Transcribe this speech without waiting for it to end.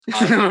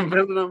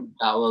That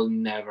That will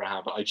never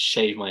happen. I'd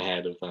shave my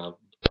head if that happened.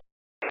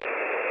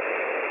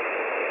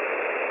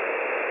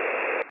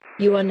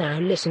 You are now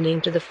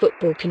listening to the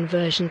Football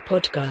Conversion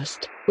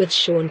Podcast with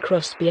Sean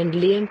Crosby and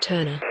Liam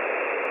Turner.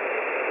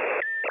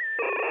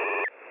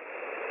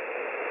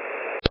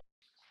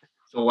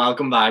 So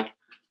welcome back.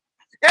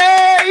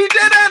 Hey, you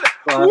did it!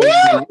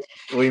 Finally,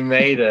 we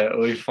made it.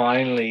 We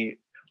finally.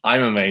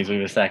 I'm amazed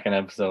with the second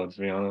episode, to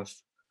be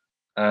honest.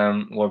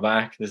 We're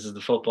back. This is the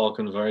Football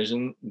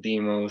Conversion, the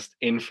most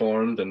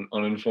informed and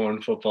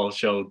uninformed football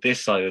show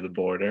this side of the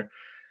border.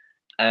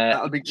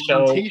 That'll be good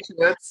on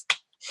t-shirts.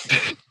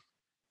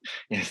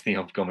 Yes, the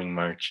upcoming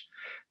merch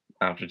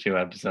after 2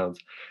 episodes.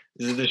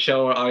 This is the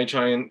show where I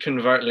try and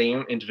convert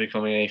Liam into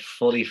becoming a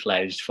fully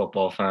fledged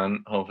football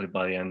fan. Hopefully,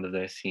 by the end of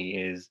this, he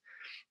is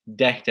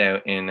decked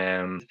out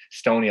in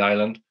Stony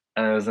Island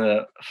and is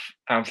an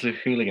absolute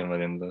hooligan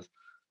within this.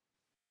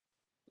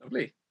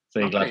 Lovely. So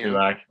you're glad to be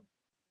back?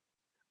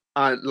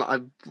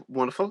 I'm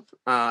wonderful.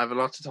 I have a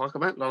lot to talk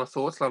about, a lot of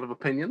thoughts, a lot of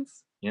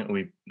opinions. Yeah,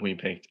 we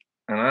picked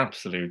an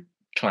absolute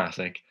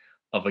classic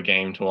of a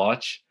game to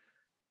watch.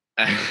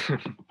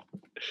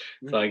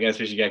 So I guess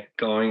we should get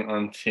going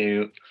on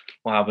to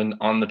what happened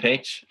on the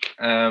pitch.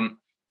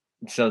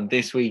 So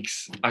this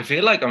week's, I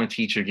feel like I'm a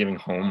teacher giving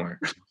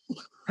homework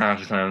half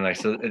the time. Like,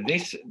 so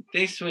this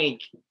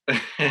week,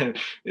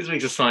 this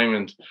week's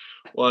assignment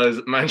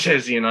was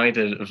Manchester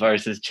United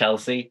versus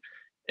Chelsea.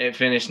 It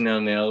finished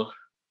 0-0,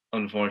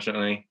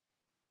 unfortunately.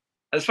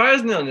 As far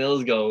as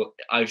 0-0s go,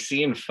 I've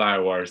seen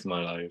far worse in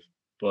my life.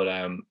 But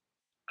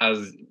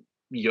as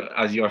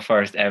your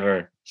first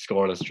ever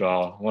scoreless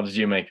draw, what did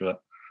you make of it?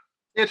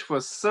 It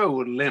was so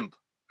limp.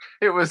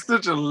 It was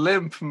such a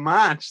limp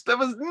match. There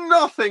was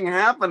nothing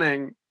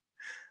happening.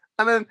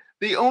 And then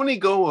the only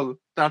goal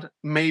that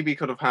maybe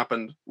could have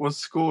happened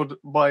was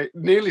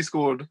nearly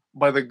scored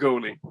by the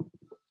goalie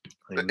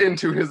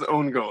into his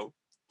own goal.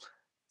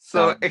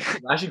 So it's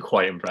actually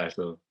quite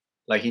impressive.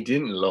 Like, he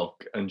didn't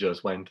look and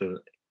just went to,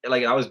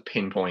 like, that was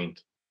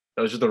pinpoint.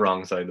 That was just the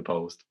wrong side of the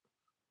post.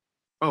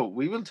 Oh,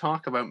 we will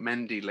talk about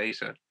Mendy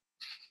later.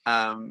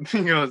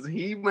 Because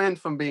he went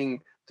from being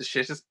the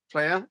shittest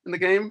player in the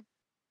game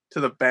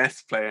to the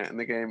best player in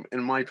the game,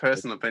 in my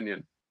personal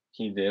opinion.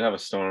 He did have a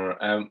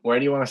stormer. Where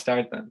do you want to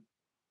start then?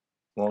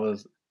 What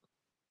was?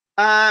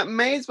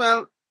 May as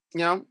well,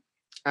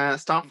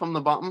 start from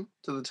the bottom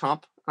to the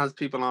top, as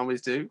people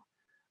always do.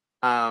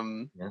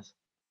 Yes.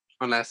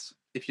 Unless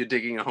if you're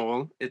digging a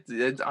hole,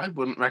 I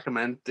wouldn't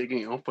recommend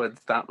digging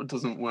upwards. That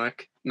doesn't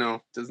work. No,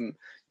 it doesn't.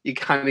 You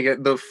kind of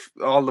get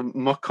all the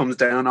muck comes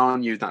down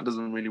on you. That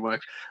doesn't really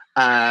work.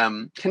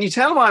 Can you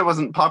tell why I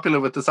wasn't popular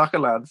with the soccer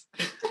lads?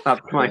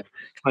 Can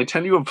I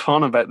tell you a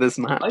fun about this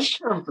match?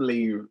 I can't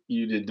believe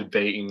you did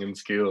debating in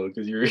school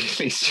because you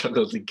really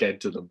struggled to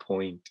get to the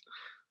point.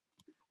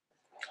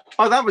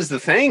 Oh, that was the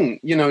thing.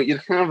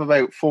 You'd have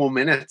about 4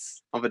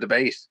 minutes of a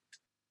debate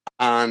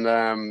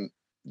and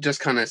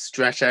just kind of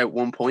stretch out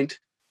one point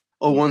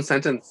or one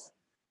sentence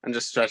and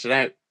just stretch it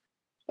out.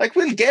 Like,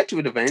 we'll get to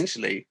it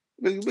eventually.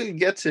 We'll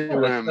get to.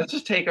 Let's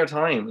just take our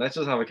time. Let's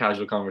just have a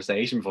casual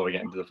conversation before we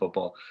get into the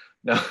football.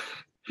 No,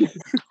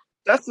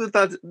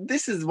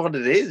 this is what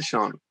it is,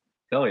 Sean.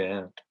 Oh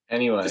yeah.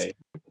 Anyway,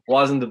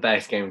 wasn't the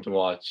best game to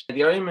watch.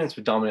 The early minutes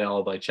were dominated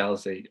all by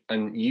Chelsea,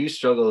 and you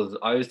struggled.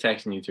 I was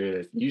texting you through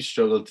this. You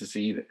struggled to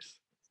see this.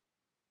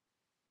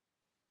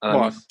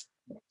 What?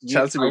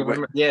 Chelsea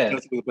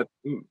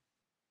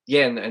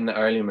yeah, in the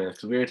early minutes,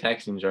 because we were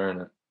texting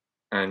during it,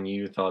 and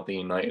you thought the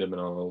United had been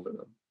all over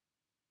them.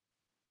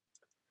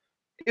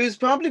 It was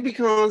probably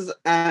because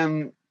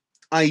I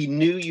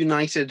knew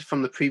United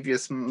from the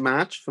previous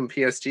match, from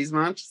PSG's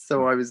match,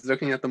 so I was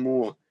looking at them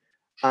more.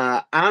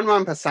 Aaron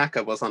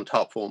Wan-Bissaka was on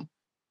top form.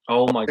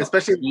 Oh my god!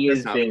 Especially he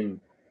has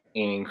been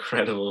in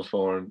incredible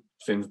form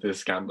since this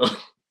scandal.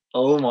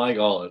 Oh my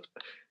god!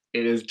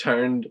 It has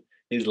turned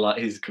his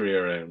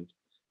career around.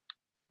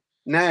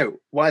 Now,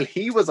 while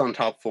he was on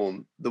top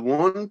form, the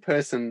one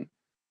person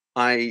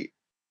I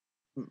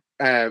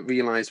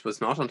realized was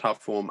not on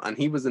top form, and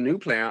he was a new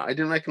player. I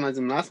didn't recognize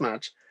him last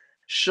match.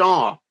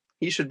 Shaw.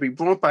 He should be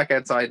brought back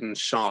outside and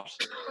shot.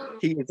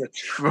 He is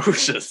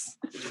atrocious.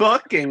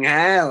 Fucking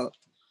hell.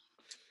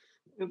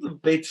 It's a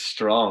bit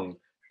strong.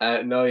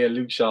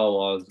 Luke Shaw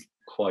was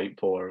quite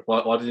poor.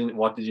 What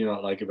did you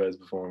not like about his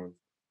performance?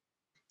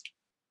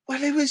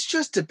 Well, it was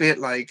just a bit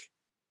like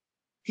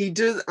he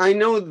does. I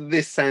know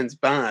this sounds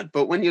bad,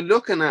 but when you're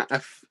looking at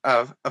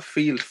a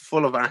field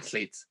full of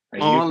athletes,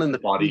 all in the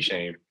body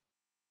shame.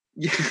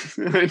 Yeah,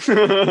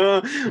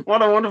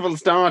 what a wonderful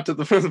start to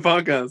the first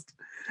podcast.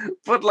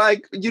 But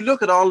like, you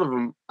look at all of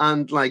them,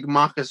 and like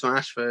Marcus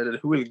Rashford,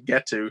 who we'll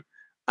get to,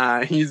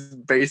 he's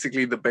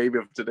basically the baby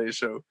of today's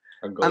show.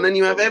 And then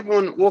you have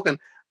everyone walking,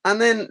 and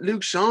then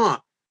Luke Shaw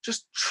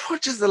just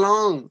trudges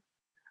along,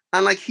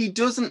 and like he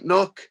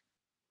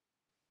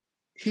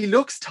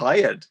looks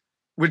tired,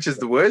 which is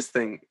the worst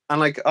thing.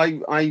 And like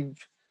I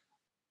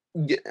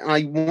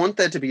want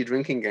there to be a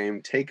drinking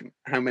game. Take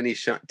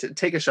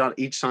a shot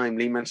each time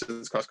Lee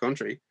mentions cross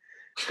country,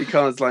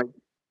 because like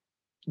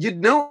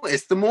you'd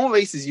notice the more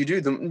races you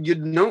do,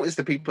 you'd notice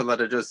the people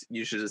that are just,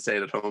 you should have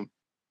stayed at home.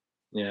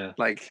 Yeah.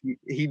 Like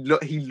he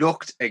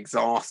looked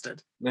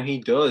exhausted. No, he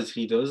does.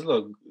 He does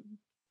look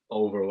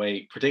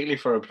overweight, particularly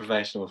for a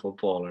professional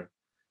footballer.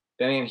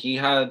 Then he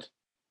had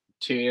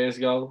 2 years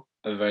ago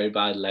a very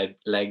bad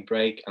leg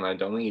break, and I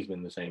don't think he's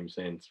been the same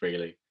since,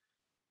 really.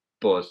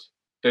 But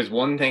there's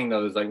one thing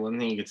though, there's like one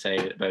thing you could say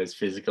about his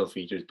physical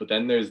features, but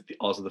then there's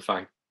also the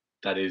fact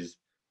that his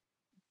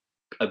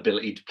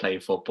ability to play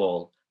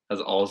football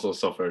has also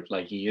suffered.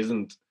 Like he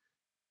isn't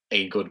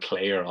a good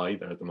player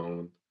either at the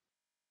moment.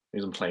 He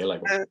doesn't play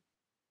like one.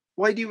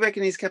 Why do you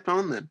reckon he's kept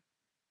on then?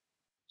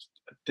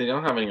 They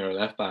don't have any other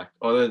left back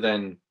other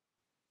than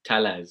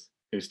Tellez,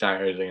 who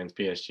started against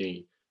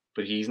PSG,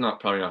 but he's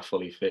probably not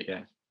fully fit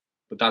yet.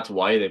 But that's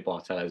why they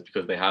bought Tellez,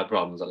 because they had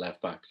problems at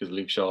left back. Because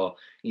Luke Shaw,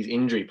 he's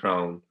injury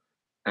prone,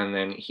 and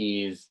then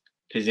his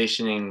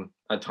positioning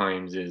at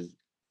times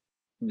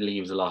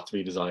leaves a lot to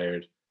be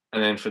desired.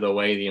 And then for the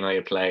way the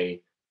United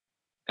play,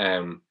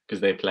 because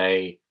they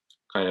play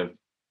kind of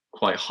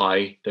quite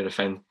high,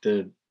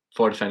 the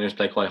four defenders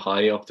play quite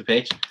high up the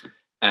pitch,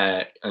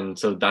 and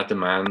so that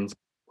demands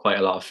quite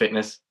a lot of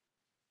fitness.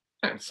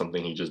 That's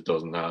something he just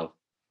doesn't have.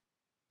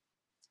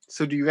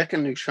 So do you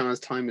reckon Luke Shaw's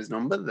time is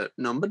numbered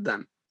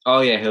then?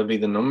 Oh yeah, he'll be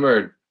the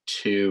number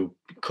 2,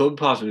 could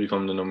possibly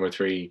become the number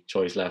 3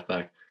 choice left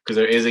back, because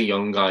there is a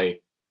young guy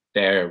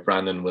there,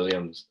 Brandon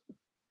Williams,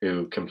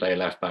 who can play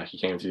left back. He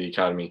came to the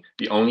academy.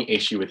 The only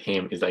issue with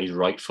him is that he's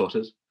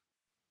right-footed.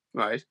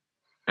 Right.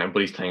 But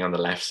he's playing on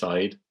the left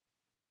side,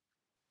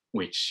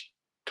 which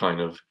kind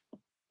of,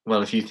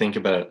 well, if you think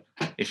about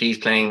it, if he's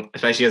playing,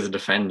 especially as a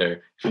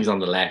defender, if he's on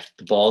the left,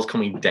 the ball's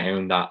coming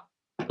down that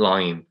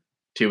line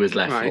to his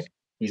left foot.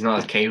 He's not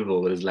as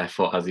capable with his left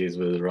foot as he is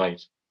with his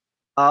right.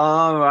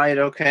 Oh, right,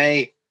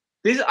 okay.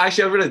 This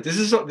actually, I've realized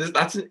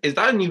is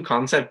that a new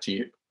concept to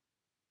you?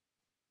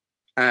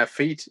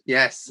 Feet,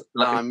 yes.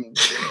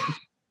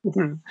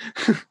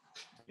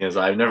 Yes,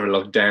 I've never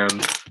looked down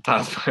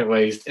past my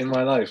waist in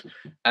my life.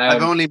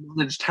 I've only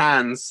managed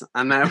hands,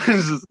 and now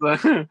it's just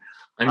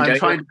I'm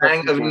trying to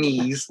hang of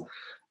knees.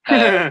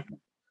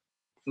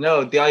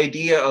 No, the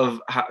idea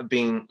of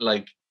being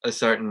like a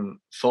certain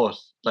foot,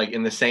 like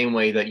in the same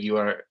way that you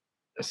are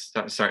a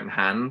certain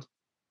hand.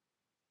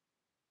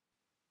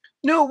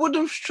 No, it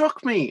wouldn't have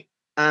struck me.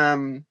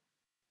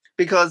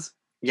 Because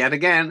yet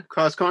again,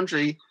 cross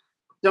country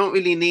don't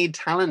really need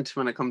talent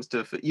when it comes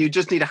to you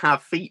just need to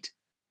have feet.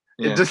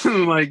 Yeah. It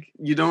doesn't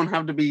you don't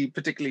have to be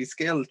particularly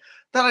skilled.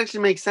 That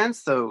actually makes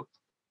sense though.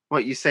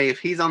 What you say, if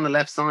he's on the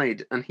left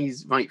side and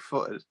he's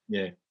right-footed.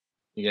 Yeah,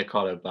 you get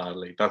caught out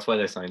badly. That's why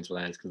they signed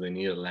Tellez, because they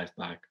need a left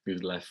back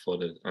who's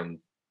left-footed and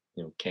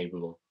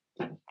capable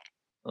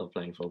of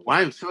playing football.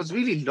 Wow, so it's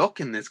really luck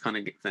in this kind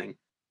of thing.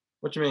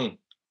 What do you mean?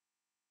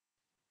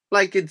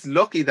 Like it's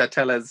lucky that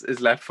Tellez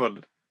is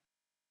left-footed.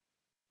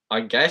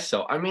 I guess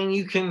so. I mean,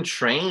 you can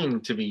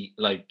train to be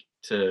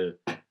to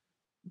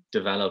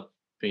develop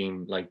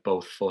being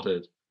both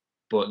footed,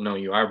 but no,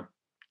 you are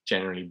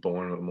generally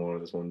born with more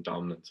of this one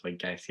dominant. So I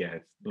guess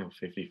it's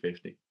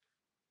 50-50.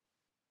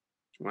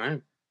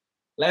 Wow.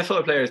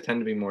 Left-footed players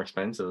tend to be more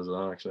expensive as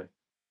well. Actually,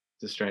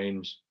 it's a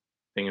strange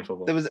thing in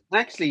football. There was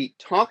actually,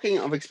 talking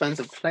of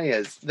expensive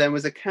players, there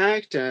was a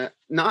character,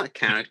 not a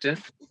character.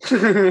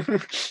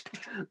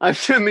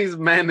 I've turned these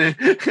men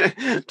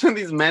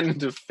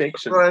into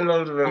fiction. What I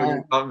loved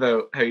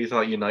about how you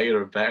thought United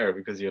were better,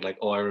 because you're like,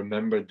 oh, I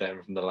remembered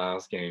them from the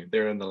last game.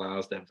 They're in the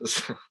last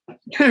episode.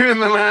 They're in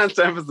the last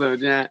episode,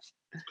 yeah.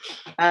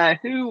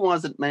 Who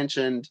was it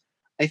mentioned?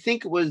 I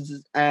think it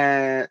was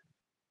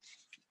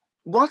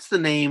what's the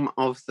name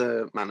of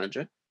the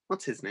manager?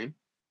 What's his name?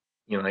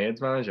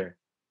 United's manager?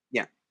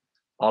 Yeah.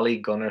 Ole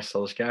Gunnar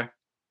Solskjaer.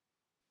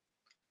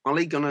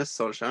 Ole Gunnar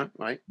Solskjaer,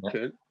 right? Yeah.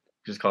 Good.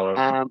 Just call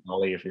her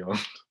Ole if you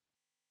want.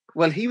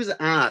 Well, he was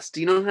asked,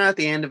 do you know how at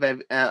the end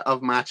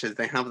of matches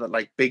they have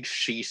that big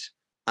sheet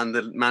and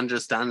the manager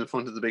stand in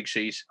front of the big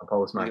sheet? A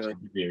post-match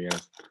interview, yeah.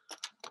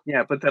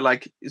 Yeah, but they're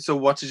like, so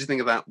what did you think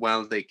of that?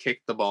 Well, they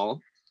kicked the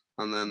ball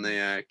and then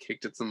they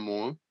kicked it some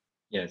more.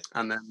 Yes.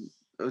 And then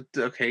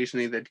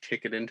occasionally they'd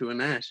kick it into a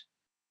net.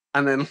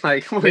 And then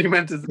what he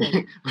meant to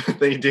say.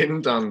 They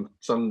didn't on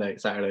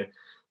Saturday.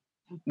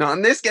 Not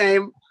in this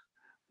game.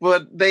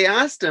 But they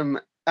asked him,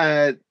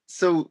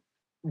 so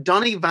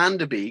Donny van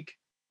de Beek,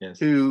 yes,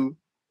 who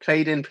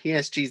played in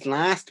PSG's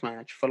last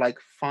match for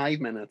 5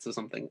 minutes or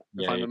something,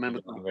 if I remember.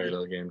 Very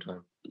little game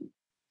time.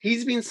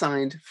 He's been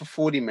signed for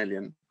 40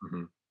 million.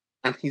 Mm-hmm.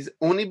 And he's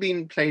only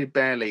been played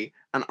barely.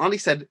 And Ollie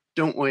said,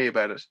 don't worry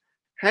about it.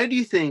 How do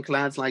you think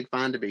lads like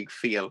Van de Beek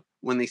feel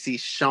when they see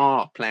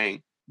Shaw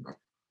playing?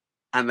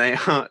 And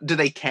do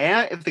they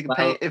care if they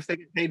if they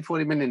get paid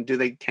 40 million? Do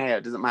they care?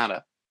 Does it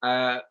matter?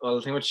 Well,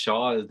 the thing with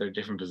Shaw is they're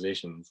different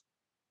positions.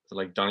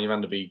 So Donny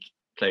van de Beek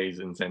plays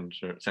in the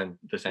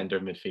centre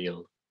of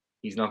midfield.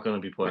 He's not going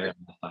to be putting it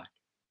in the back.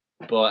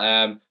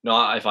 But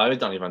no, if I was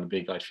Donny van de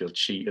Beek, I'd feel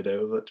cheated out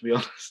of it, to be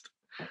honest.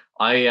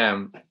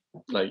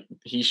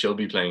 He should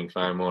be playing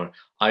far more.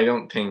 I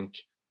don't think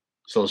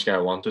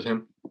Solskjaer wanted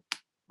him.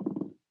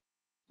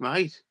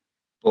 Right.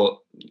 But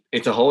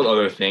it's a whole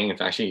other thing.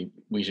 It's actually,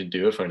 we should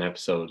do it for an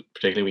episode,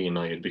 particularly with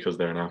United, because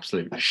they're an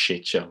absolute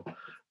shit show.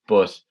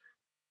 But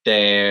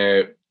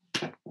they're,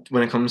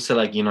 when it comes to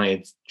like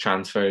United's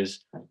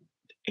transfers,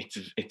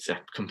 it's a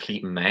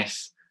complete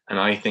mess. And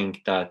I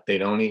think that they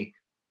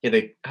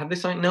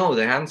signed, no,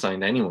 they hadn't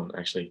signed anyone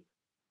actually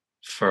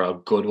for a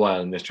good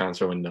while in this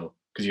transfer window,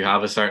 because you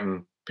have a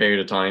certain period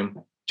of time,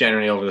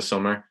 generally over the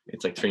summer,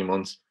 it's like 3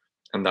 months,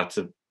 and that's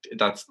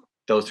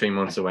those 3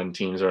 months are when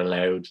teams are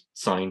allowed to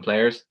sign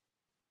players.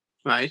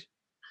 Right.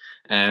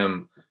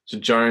 So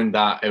during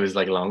that, it was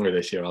like longer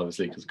this year,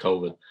 obviously, because of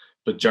COVID.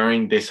 But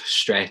during this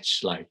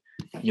stretch, like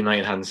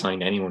United hadn't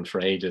signed anyone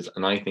for ages,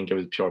 and I think it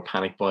was pure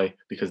panic buy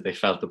because they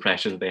felt the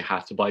pressure that they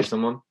had to buy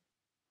someone.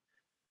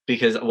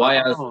 Because why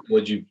else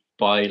would you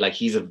buy? Like,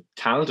 he's a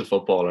talented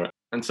footballer,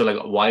 and so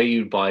like, why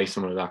you buy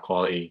someone of that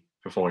quality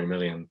for 40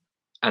 million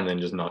and then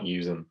just not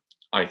use him?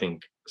 I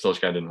think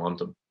Solskjaer didn't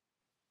want him.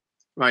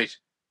 Right.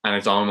 And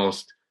it's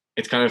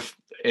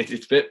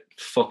a bit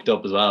fucked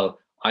up as well.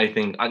 I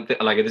think,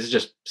 like, this is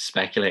just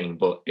speculating,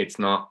 but it's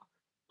not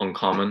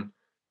uncommon.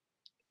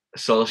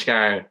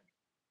 Solskjaer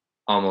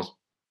almost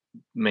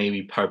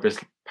maybe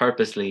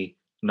purposely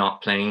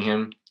not playing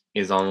him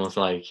is almost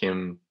like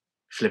him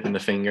flipping the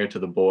finger to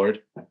the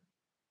board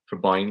for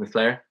buying the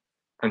player.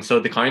 And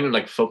so the kind of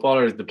like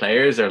footballers, the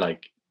players are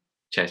like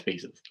chess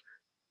pieces,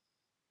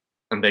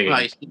 and they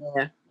Right.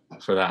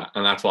 for that.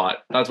 And that's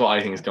what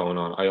I think is going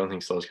on. I don't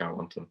think Solskjaer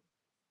wants him.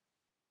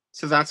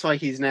 So that's why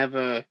he's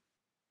never.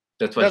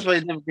 That's why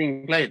he's never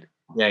being played.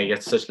 Yeah, he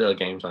gets such little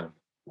game time.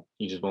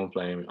 He just won't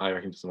play him. I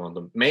reckon he doesn't want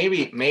them.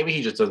 Maybe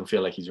he just doesn't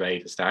feel like he's ready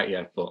to start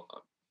yet. But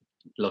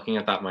looking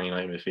at that Man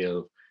United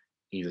midfield,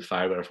 he's a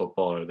far better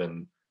footballer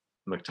than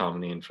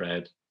McTominay and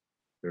Fred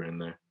who are in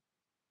there.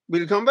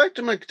 We'll come back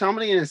to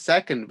McTominay in a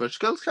second, but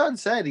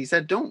Solskjaer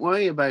said, don't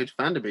worry about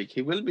Van der Beek.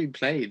 He will be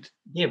played.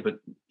 Yeah, but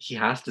he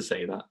has to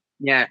say that.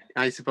 Yeah,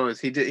 I suppose.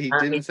 He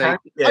didn't say,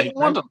 I don't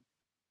want him.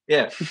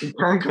 Yeah, he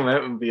can't come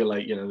out and be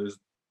like,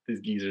 this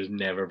geezer's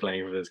never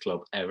playing for this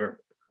club, ever.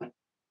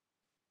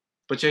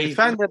 But yeah, I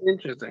find that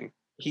interesting.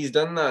 He's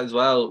done that as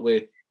well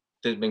with,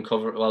 there's been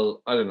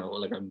well, I don't know,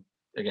 like I'm,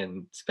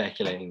 again,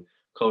 speculating,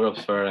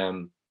 cover-ups for,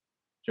 do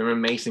you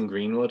remember Mason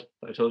Greenwood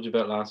that I told you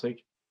about last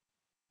week?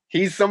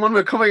 He's someone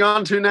we're coming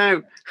on to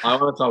now. I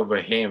want to talk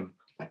about him.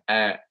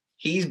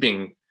 He's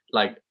been,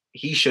 like,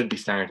 he should be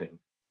starting.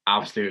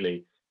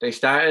 Absolutely. They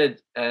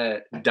started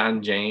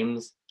Dan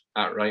James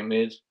at right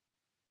mid.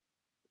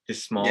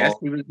 This small, yes,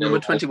 he was number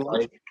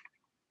 21.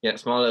 Yeah,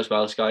 small little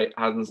Welsh guy,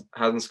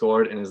 hasn't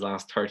scored in his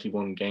last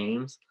 31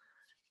 games.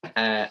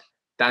 Dan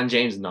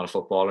James is not a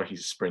footballer,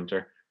 he's a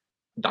sprinter.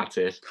 That's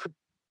it.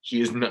 He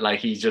is not, like,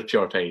 he's just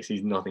pure pace.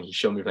 He's nothing. He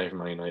shouldn't be playing for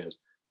Man United.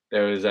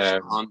 There was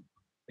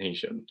he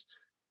shouldn't.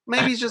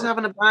 Maybe he's just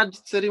having a bad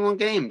 31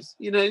 games.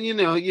 You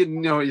know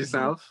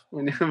yourself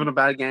when you're having a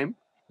bad game.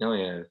 Oh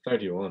yeah,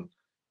 31.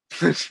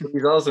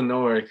 He's also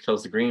nowhere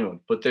close to Greenwood.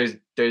 But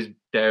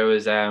there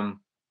was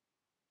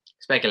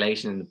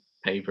speculation in the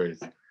papers.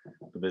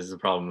 But this is a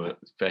problem with,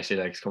 especially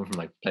like come from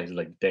like places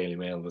like Daily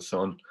Mail and The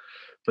Sun.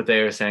 But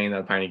they were saying that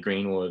apparently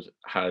Greenwood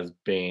has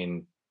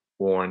been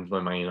warned by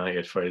Man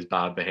United for his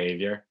bad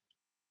behaviour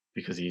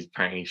because he's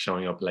apparently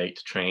showing up late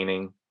to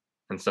training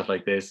and stuff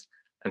like this.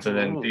 And so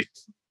then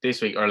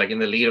this week, or like in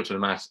the lead up to the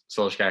match,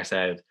 Solskjaer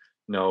said,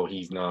 no,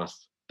 he's not.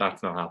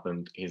 That's not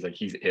happened. He's like,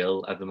 he's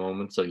ill at the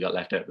moment, so he got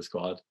left out of the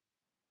squad,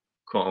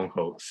 quote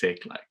unquote,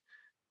 sick, like.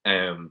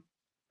 And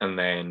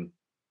then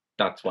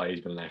that's why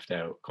he's been left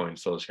out, according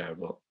to Solskjaer.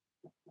 But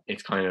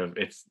it's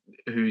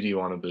who do you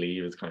want to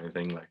believe is kind of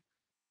thing, like.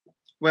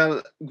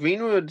 Well,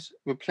 Greenwood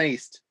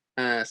replaced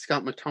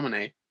Scott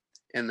McTominay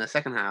in the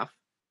second half.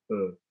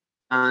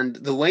 And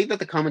the way that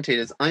the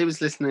commentators, I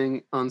was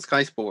listening on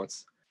Sky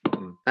Sports.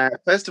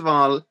 First of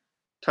all,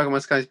 talking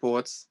about Sky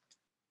Sports,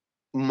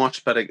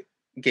 much better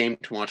game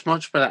to watch,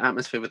 much better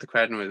atmosphere with the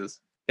crowd noises.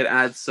 It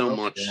adds so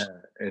much.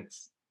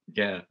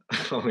 Yeah,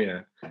 oh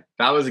yeah.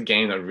 That was a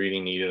game that really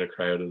needed a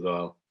crowd as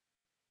well.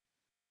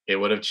 It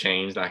would have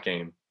changed that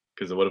game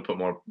because it would have put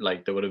more,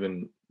 like, there would have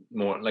been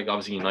more, like,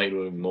 obviously United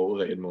would have been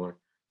motivated more.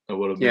 It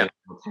would have been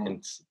more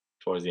tense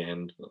towards the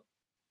end. But.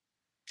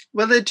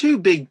 Well, they're two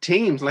big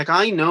teams. Like,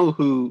 I didn't know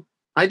who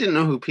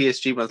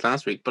PSG was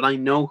last week, but I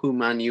know who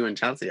Man U and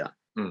Chelsea are.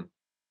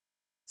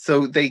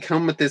 So they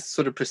come with this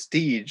sort of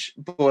prestige,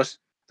 but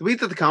the way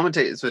that the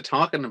commentators were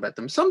talking about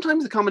them,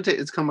 sometimes the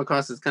commentators come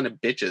across as kind of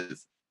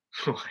bitches.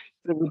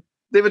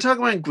 They were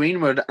talking about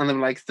Greenwood and they were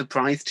like,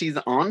 surprised he's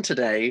on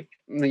today.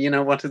 You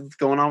know, what is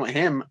going on with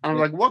him? And I'm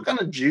like, what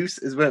kind of juice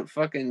is with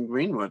fucking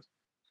Greenwood?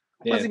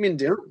 What's he been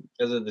doing?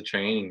 Because of the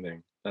training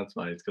thing. That's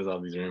why. It's because of all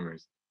these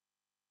rumors.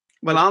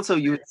 Well, also,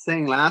 you were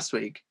saying in last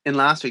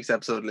week's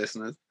episode,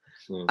 listeners,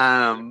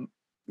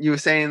 you were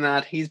saying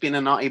that he's been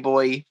a naughty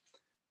boy.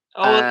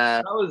 Oh,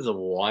 that was a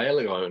while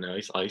ago now.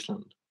 He's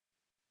Iceland.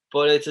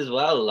 But it's as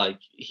well, like,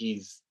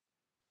 he's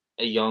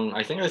a young,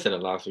 I think I said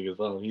it last week as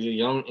well, he's a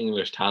young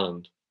English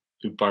talent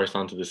who burst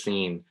onto the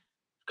scene,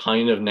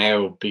 kind of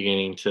now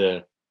beginning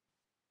to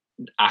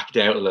act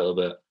out a little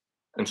bit.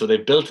 And so they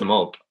built him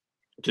up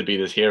to be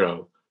this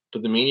hero,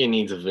 but the media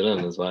needs a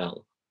villain as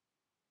well.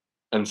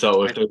 And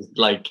so if there's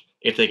like,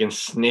 if they can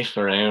sniff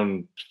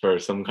around for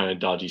some kind of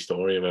dodgy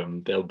story about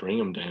him, they'll bring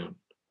him down.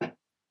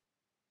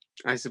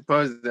 I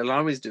suppose they'll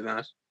always do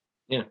that.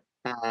 Yeah.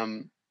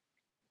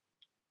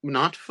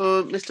 Not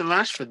for Mr.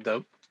 Rashford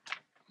though.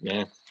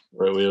 Yeah,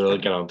 we will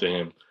get on to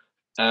him.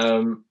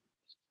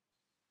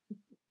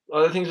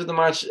 Other things with the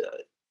match.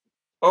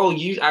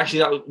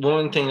 That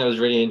one thing that was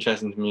really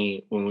interesting to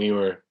me when we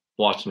were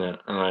watching it,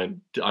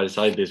 and I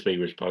decided this week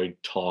we should probably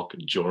talk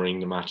during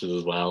the matches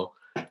as well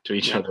to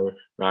each other,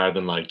 rather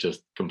than like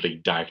just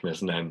complete darkness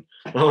and then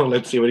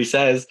let's see what he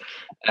says.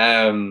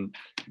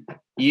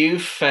 You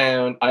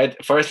found I had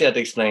to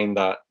explain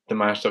that the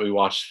match that we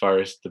watched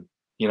first, the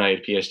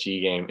United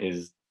PSG game,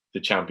 is the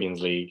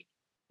Champions League,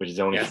 which is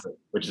only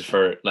which is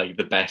for like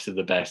the best of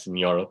the best in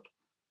Europe.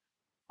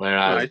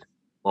 Whereas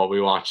what we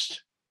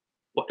watched,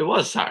 it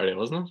was Saturday,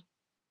 wasn't it?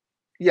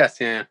 Yes,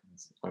 yeah.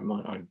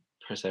 My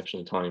perception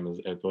of time is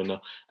out the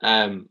window.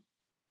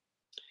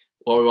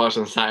 What we watched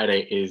on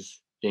Saturday is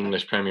the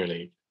English Premier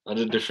League. I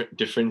had to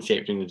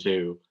differentiate between the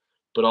two,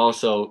 but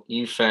also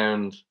you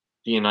found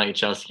the United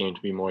Chelsea game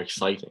to be more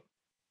exciting.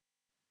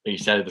 You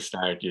said at the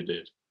start you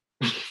did.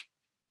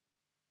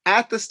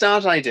 At the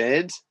start I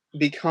did,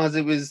 because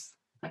it was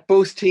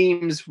both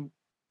teams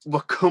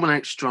were coming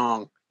out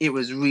strong. It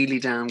was really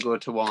damn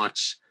good to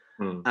watch.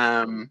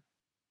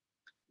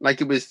 Like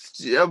it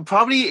was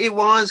probably it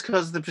was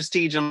because of the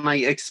prestige, and I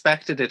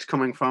expected it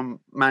coming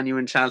from Man U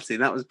and Chelsea.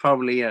 That was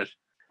probably it.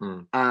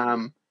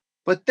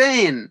 But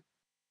then,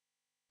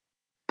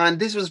 and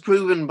this was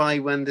proven by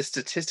when the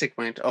statistic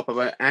went up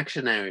about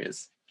action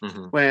areas,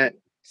 where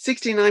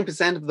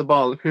 69% of the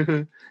ball,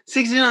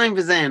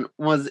 69%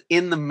 was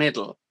in the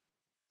middle.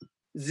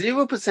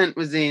 0%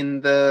 was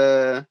in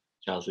the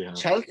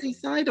Chelsea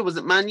side, or was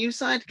it Man U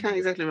side? Can't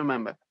exactly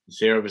remember.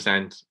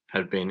 0%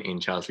 had been in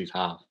Chelsea's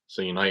half,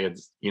 so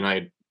United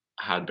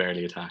had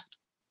barely attacked.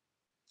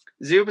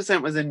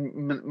 0% was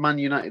in Man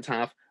United's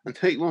half, and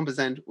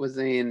 31% was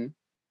in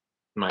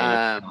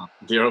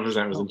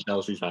 0% was in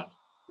Chelsea's half.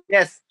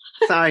 Yes,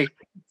 sorry.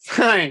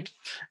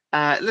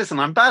 Listen,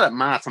 I'm bad at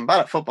maths. I'm bad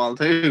at football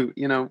too.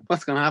 You know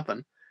what's going to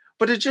happen,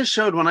 but it just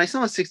showed when I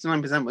saw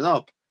 69% was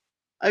up,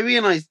 I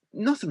realized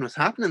nothing was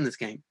happening in this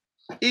game.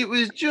 It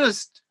was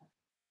just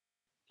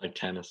like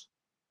tennis.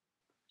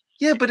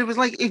 Yeah, but it was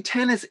like in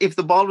tennis if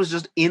the ball was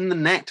just in the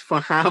net for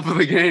half of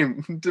the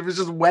game. It was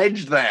just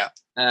wedged there.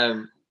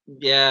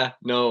 Yeah,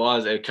 no, it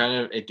was.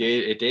 It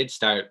did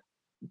start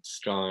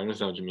strong. I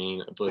understand what you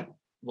mean, but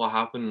what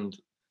happened?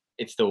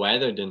 It's the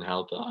weather didn't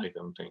help it. I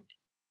don't think.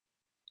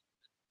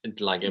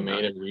 It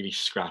made it really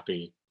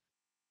scrappy.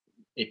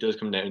 It does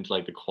come down to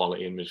like the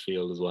quality in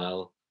midfield as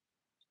well,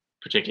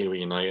 particularly with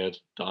United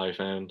that I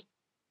found.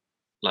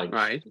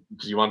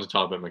 Because you want to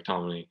talk about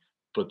McTominay,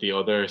 but the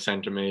other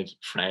centre mid,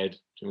 Fred,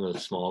 the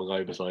small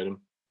guy beside him.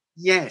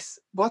 Yes,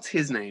 what's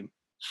his name?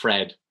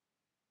 Fred.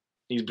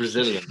 He's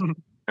Brazilian,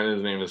 and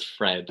his name is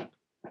Fred.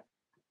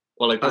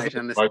 Well, like his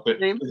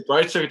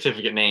birth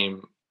certificate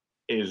name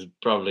is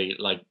probably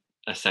like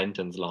a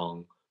sentence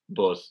long,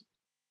 but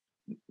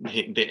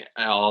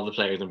all the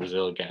players in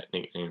Brazil get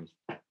nicknames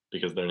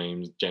because their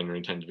names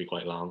generally tend to be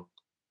quite long.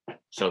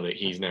 So that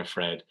he's now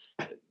Fred.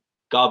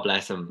 God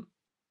bless him.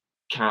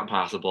 Can't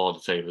pass a ball to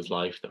save his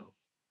life though.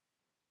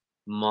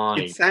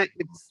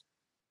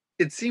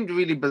 It seemed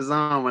really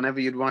bizarre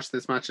whenever you'd watch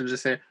this match and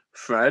just say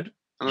Fred, and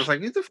I was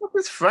like, "Who the fuck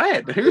is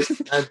Fred?"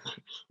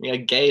 We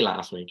had Gay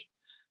last week.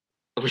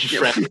 We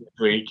Fred this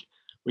week.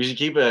 We should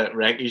keep a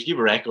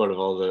record of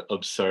all the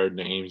absurd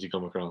names you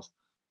come across.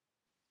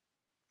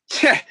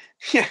 Yeah,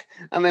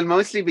 and they'll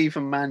mostly be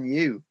from Man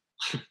U.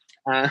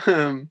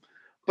 But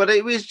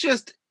it was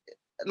just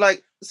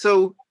like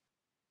so.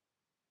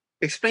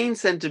 Explain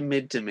centre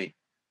mid to me.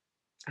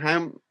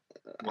 I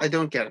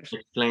don't get it.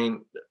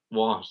 Explain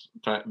what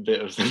that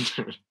bit of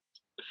centre mid.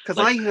 Because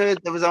I heard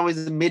there was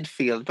always a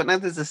midfield, but now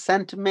there's a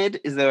centre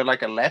mid. Is there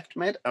like a left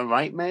mid, a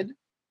right mid?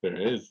 There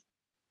is.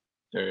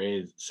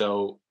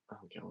 So,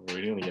 okay, we're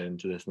really going to get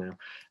into this now.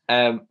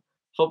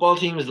 Football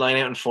teams line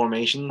out in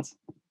formations.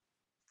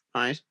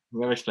 Right.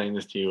 I've explained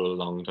this to you a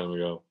long time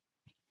ago.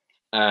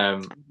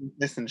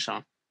 Listen,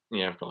 Sean.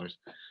 Yeah, of course.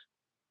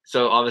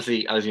 So,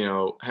 obviously, as you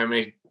know, how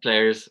many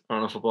players are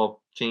on a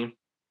football team?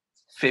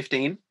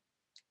 15.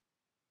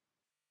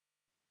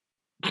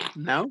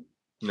 No.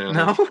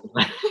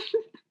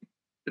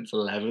 It's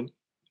 11.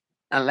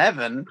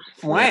 11?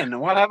 When? Yeah.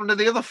 What happened to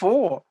the other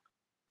 4?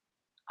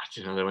 I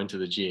don't know. They went to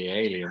the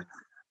GAA, Liam.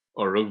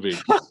 Or rugby.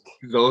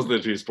 Those are the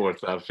 2 sports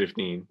that have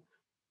 15.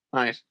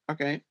 Right.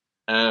 Okay.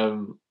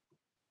 So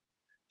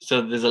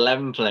there's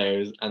 11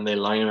 players, and they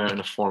line them out in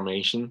a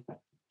formation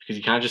because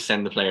you can't just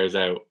send the players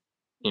out,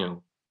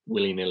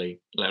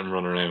 willy-nilly, let them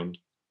run around.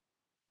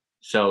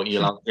 So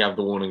you'll obviously have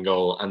the one in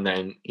goal, and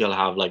then you'll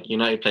have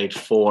United played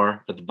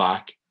 4 at the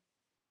back.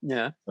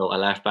 Yeah. So a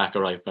left back, a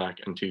right back,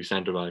 and 2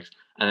 centre backs.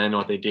 And then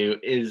what they do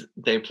is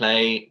they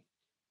play.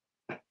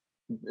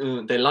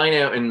 They line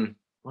out in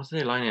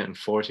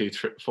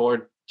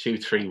 4-2-3,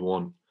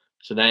 2-3-1.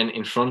 So then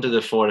in front of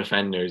the 4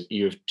 defenders,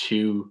 you have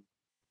 2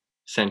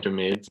 centre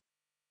mids,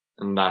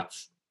 and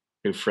that's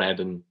who Fred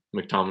and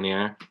McTominay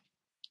are.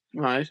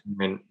 Right. And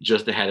then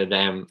just ahead of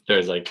them,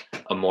 there's like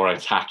a more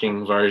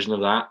attacking version of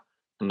that,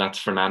 and that's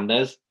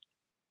Fernandez.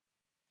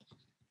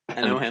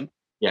 I know him.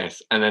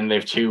 Yes, and then they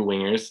have 2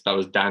 wingers. That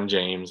was Dan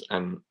James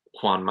and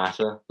Juan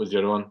Mata was the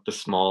other one, the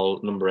small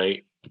number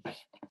 8.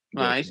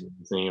 Right.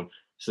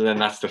 So then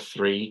that's the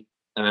 3,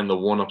 and then the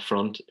 1 up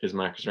front is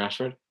Marcus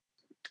Rashford.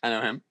 I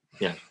know him.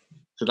 Yeah.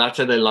 So that's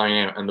how they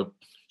line out, and the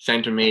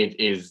centre mid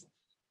is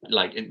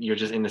like you're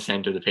just in the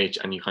centre of the pitch,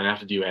 and you kind of have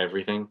to do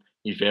everything.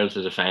 You've be able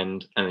to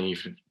defend, and then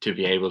you've to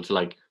be able to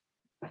like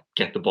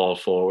get the ball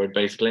forward,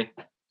 basically.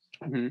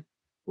 Mm-hmm.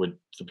 With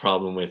the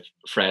problem with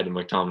Fred and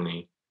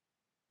McTominay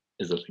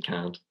is that they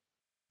can't.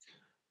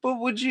 But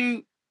would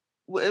you,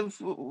 if,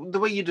 the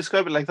way you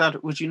describe it like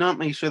that, would you not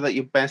make sure that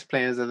your best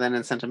players are then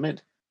in centre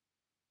mid?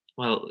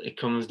 Well, it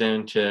comes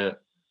down to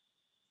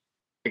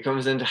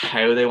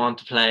how they want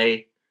to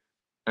play,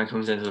 and it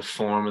comes down to the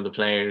form of the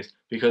players.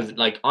 Because,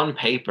 like, on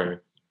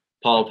paper,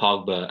 Paul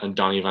Pogba and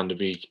Donny van de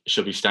Beek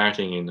should be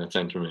starting in at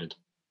centre mid.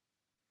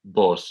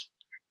 But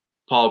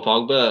Paul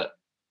Pogba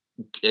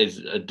is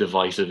a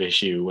divisive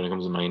issue when it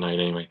comes to Man United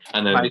anyway.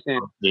 And then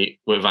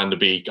with Van de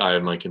Beek, I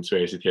have my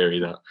conspiracy theory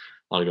that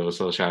Ole Gunnar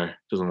Solskjaer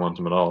doesn't want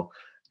him at all.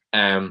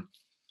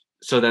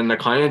 So then they're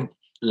kind of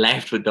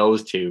left with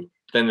those 2.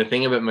 Then the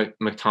thing about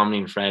McTominay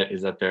and Fred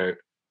is that they're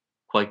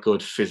quite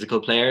good physical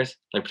players,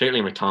 like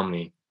particularly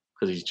McTominay,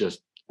 because he's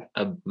just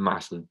a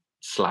massive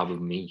slab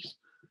of meat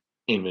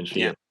in midfield.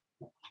 Yeah.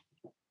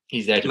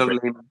 He's there to lovely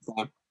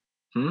image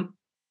there.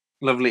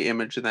 Lovely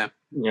image there.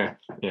 Yeah,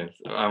 yes.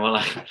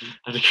 I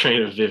have to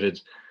create a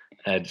vivid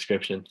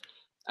description.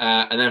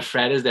 And then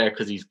Fred is there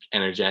because he's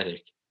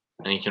energetic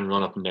and he can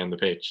run up and down the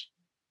pitch.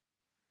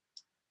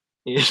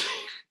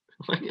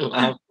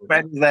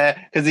 Fred's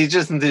there because he's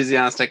just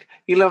enthusiastic.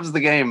 He loves the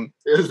game.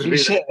 He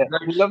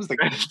loves the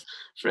game.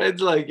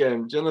 Fred's like, do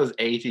you know those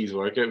 80s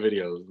workout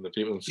videos and the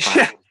people in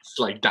Spanish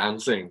like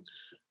dancing?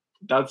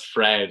 That's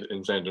Fred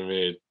in centre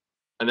mid.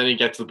 And then he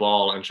gets the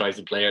ball and tries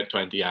to play it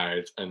 20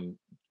 yards and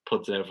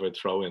puts it out for a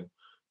throw in.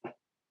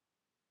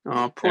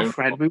 Oh, poor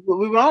Fred. We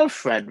were all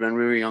Fred when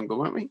we were younger,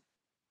 weren't we?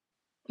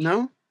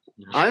 No?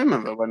 I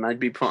remember when I'd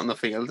be put on the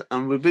field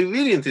and would be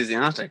really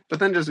enthusiastic, but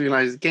then just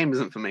realise the game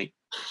isn't for me.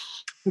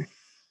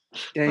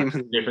 That's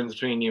the difference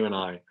between you and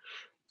I.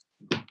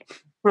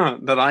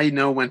 That I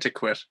know when to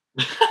quit.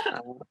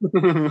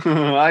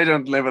 I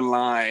don't live a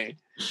lie.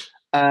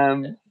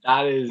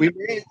 That is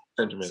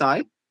centre mid.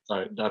 Sorry,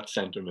 that's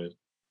centre mid.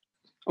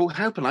 Oh,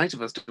 how polite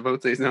of us to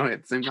both say no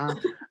at the same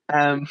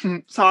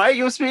time. Sorry,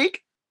 you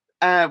speak.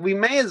 We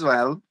may as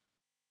well,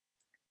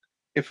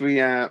 if we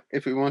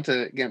want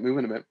to get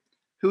moving a bit.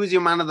 Who is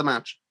your man of the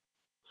match?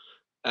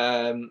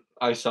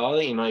 I saw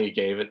that United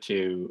gave it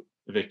to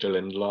Victor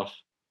Lindelof,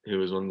 who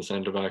was one of the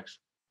centre backs.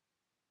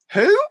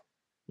 Who?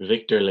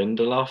 Victor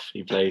Lindelof.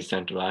 He played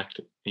centre back.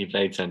 In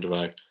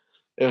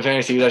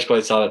fairness, he was actually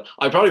quite solid.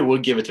 I probably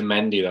would give it to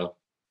Mendy though,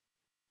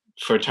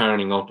 for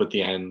turning up at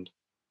the end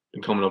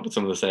and coming up with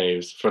some of the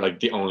saves for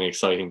like the only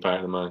exciting part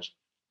of the match.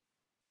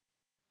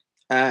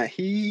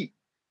 He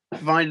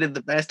provided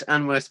the best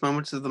and worst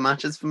moments of the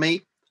matches for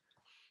me.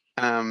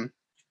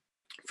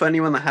 For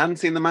anyone that hadn't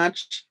seen the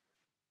match,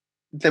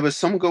 there were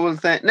some goals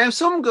there. Now,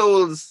 some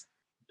goals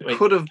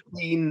could have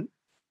been.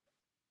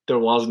 There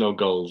was no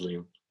goals,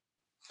 Liam.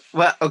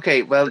 Well,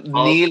 okay. Well,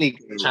 nearly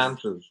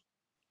chances.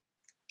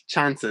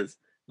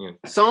 Yeah.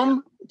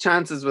 Some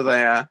chances were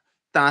there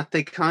that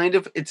they kind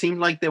of. It seemed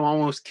like they were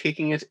almost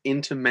kicking it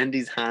into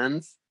Mendy's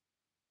hands.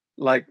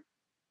 Like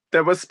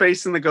there was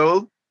space in the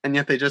goal, and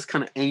yet they just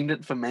kind of aimed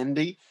it for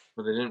Mendy.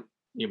 But they didn't.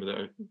 Yeah,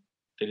 but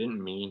they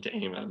didn't mean to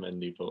aim at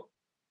Mendy, but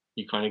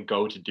you kind of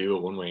go to do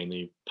it one way and then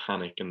you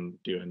panic and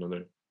do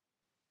another.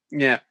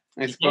 Yeah,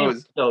 I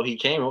suppose. He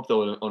came up though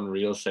with an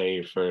unreal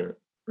save for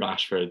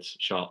Rashford's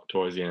shot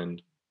towards the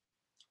end.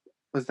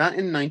 Was that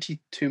in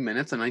 92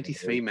 minutes or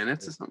 93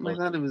 minutes or something like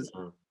that?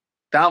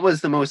 That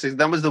was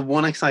the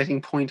one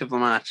exciting point of the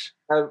match.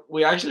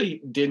 We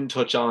actually didn't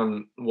touch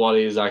on what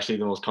is actually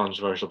the most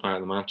controversial part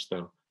of the match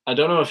though. I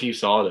don't know if you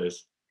saw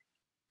this.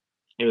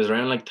 It was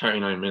around like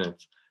 39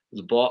 minutes. It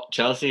was a ball,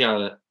 Chelsea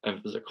had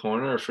it was a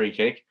corner or a free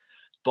kick.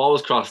 Ball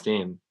was crossed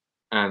in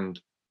and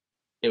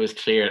it was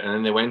clear.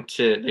 And then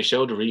they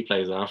showed the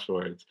replays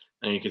afterwards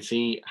and you could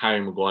see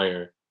Harry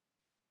Maguire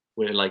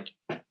with like,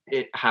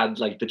 it had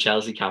like the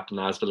Chelsea captain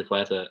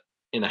Azpilicueta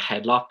in a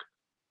headlock.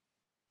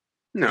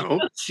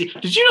 No.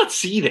 Did you not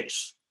see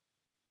this?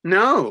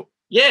 No.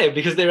 Yeah,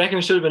 because they reckon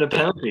it should have been a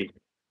penalty.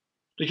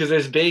 Because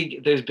there's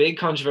big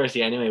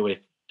controversy anyway with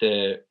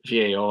the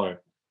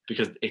VAR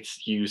because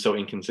it's used so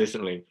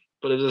inconsistently.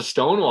 But it was a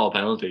stonewall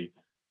penalty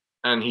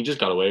and he just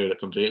got away with it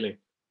completely.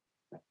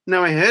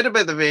 Now, I heard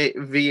about the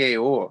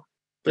VAR,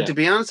 but to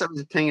be honest, I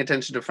was paying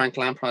attention to Frank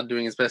Lampard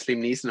doing his best Liam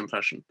Neeson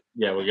impression.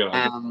 Yeah, we'll get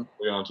on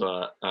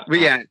to that. But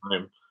yeah.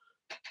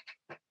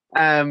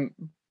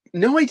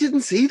 No, I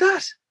didn't see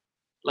that.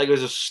 Like, it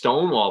was a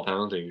stonewall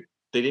penalty.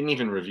 They didn't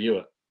even review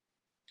it.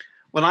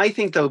 Well, I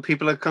think though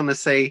people are gonna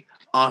say,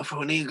 "Oh, if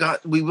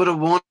we would have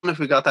won if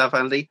we got that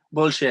penalty."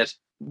 Bullshit,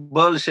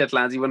 bullshit,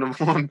 lads. You would have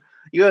won.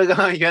 You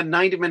had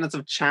 90 minutes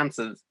of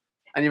chances,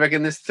 and you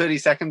reckon this 30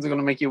 seconds are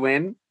gonna make you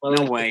win? Well,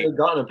 No if way. they'd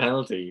gotten a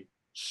penalty,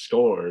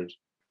 scored,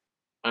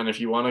 and if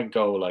you want to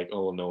go like,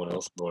 oh, no one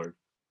else scored,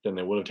 then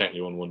they would have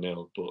technically won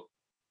 1-0.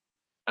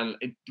 But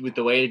with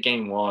the way the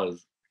game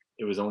was,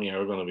 it was only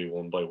ever going to be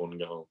won by one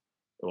goal.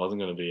 It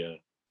wasn't going to be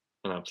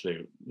an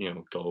absolute,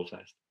 goal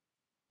fest.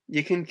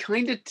 You can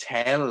kind of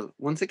tell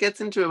once it gets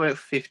into about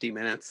 50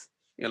 minutes.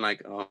 You're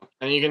like, oh.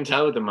 And you can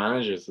tell with the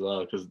managers as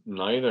well, because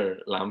neither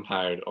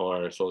Lampard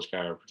or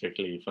Solskjaer are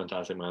particularly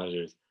fantastic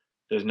managers.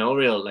 There's no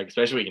real, like,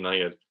 especially with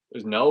United,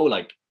 there's no,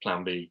 like,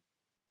 plan B.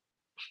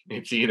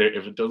 It's either,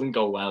 if it doesn't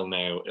go well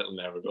now, it'll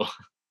never go.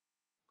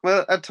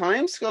 Well, at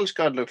times,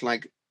 Solskjaer looked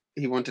like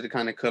he wanted to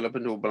kind of curl up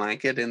into a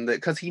blanket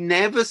because he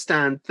never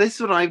stands. This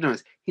is what I've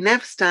noticed. He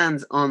never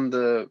stands on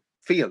the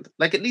field.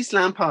 Like, at least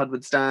Lampard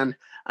would stand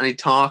and he'd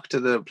talk to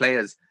the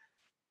players.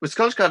 With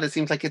Solskjaer, it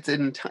seems like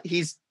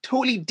he's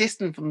totally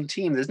distant from the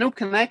team. There's no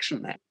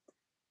connection there.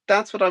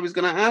 That's what I was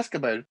going to ask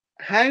about.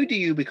 How do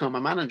you become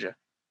a manager?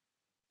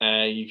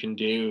 You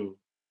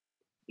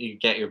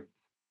get your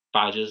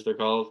badges, they're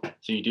called.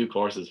 So you do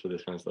courses for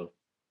this kind of stuff.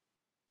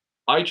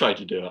 I tried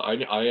to do it.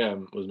 I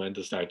was meant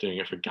to start doing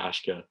it for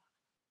Gashka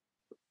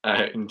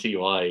in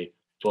TY,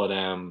 but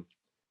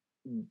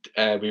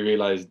we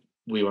realized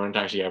we weren't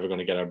actually ever going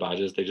to get our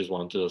badges. They just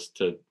wanted us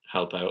to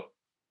help out.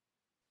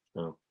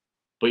 So,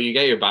 but you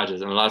get your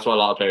badges, and that's what a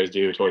lot of players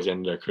do towards the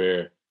end of their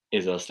career,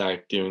 is they'll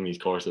start doing these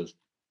courses.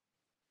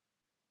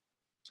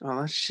 Oh,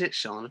 that's shit,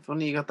 Sean. If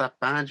only you got that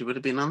badge, you would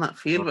have been on that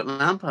field with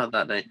Lampard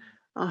that day.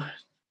 Oh.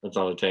 That's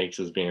all it takes,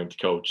 is being able to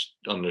coach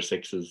under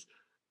sixes,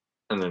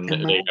 and then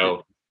there you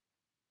go.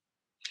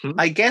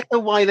 I get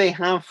why they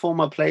have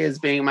former players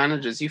being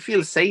managers. You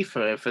feel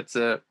safer if it's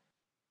a...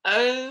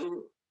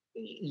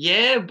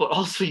 Yeah, but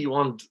also you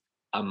want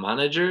a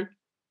manager.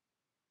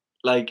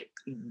 Like,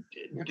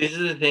 this is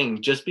the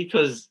thing. Just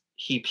because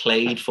he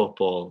played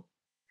football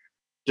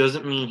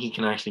doesn't mean he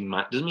can actually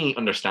doesn't mean he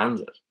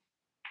understands it.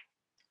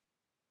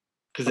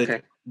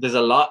 Because there's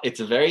a lot. It's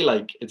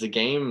a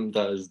game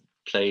that is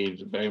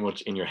played very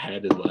much in your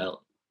head as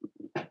well.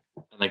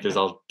 And like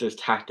there's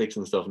tactics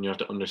and stuff, and you have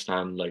to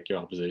understand like your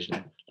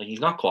opposition. Like, he's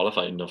not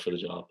qualified enough for the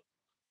job.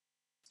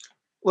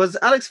 Was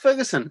Alex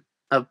Ferguson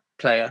a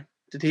player?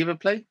 Did he ever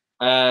play?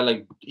 For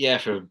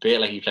a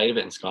bit. Like, he played a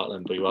bit in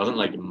Scotland, but he wasn't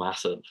like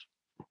massive.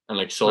 And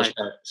like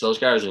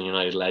Solskjaer is a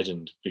United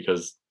legend,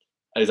 because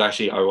it's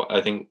actually,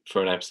 I think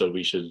for an episode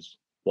we should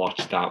watch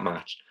that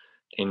match.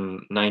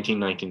 In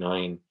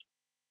 1999,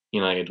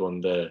 United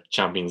won the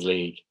Champions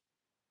League,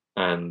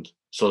 and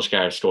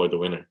Solskjaer scored the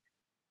winner.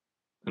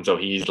 And so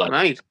he's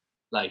like,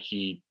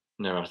 he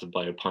never has to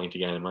buy a pint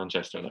again in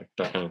Manchester, like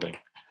that kind of thing.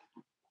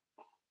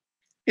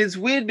 It's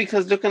weird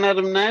because looking at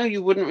him now,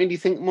 you wouldn't really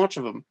think much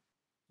of him.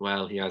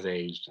 Well, he has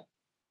aged.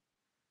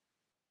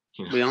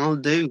 We all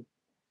do.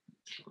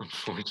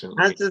 Unfortunately.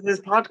 As does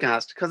this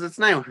podcast, because it's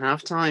now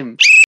halftime.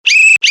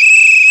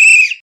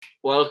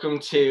 Welcome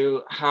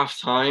to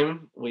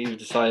halftime. We've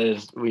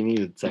decided we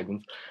needed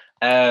segments.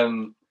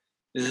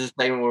 This is a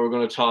segment where we're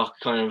going to talk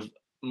kind of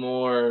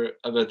more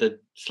about the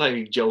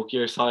slightly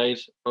jokier side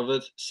of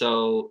it.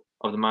 So,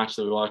 of the match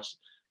that we watched.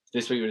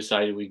 This week we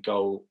decided we'd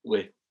go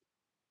with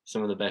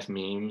some of the best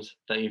memes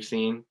that you've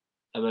seen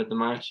about the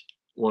match.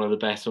 One of the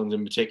best ones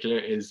in particular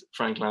is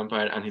Frank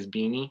Lampard and his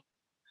beanie,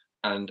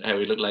 and how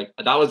he looked like.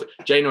 That was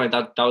genuinely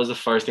that was the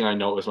first thing I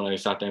noticed when I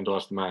sat down to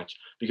watch the match,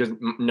 because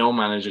no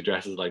manager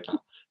dresses like that.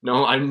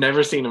 No, I've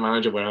never seen a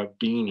manager wear a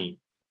beanie.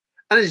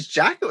 And his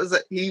jacket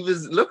he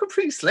was looking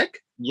pretty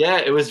slick. Yeah,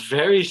 it was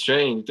very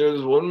strange. There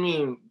was one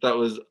meme that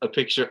was a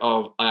picture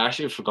of, I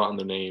actually have forgotten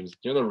their names.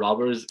 You know the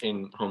robbers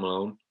in Home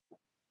Alone?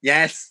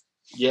 Yes.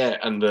 Yeah,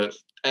 and the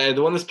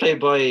one that's played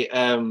by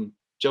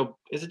Joe.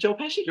 Is it Joe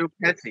Pesci? Joe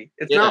Pesci.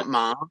 It's not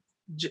Marv.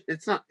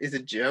 It's not. Is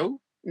it Joe?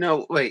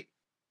 No, wait.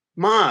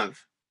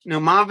 Marv. No,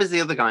 Marv is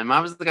the other guy.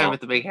 Marv is the guy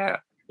with the big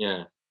hair.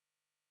 Yeah.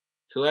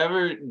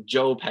 Whoever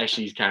Joe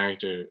Pesci's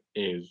character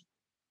is,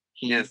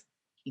 he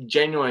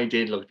genuinely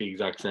did look the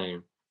exact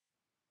same.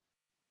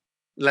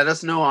 Let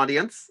us know,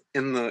 audience,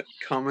 in the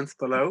comments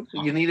below.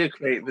 You need to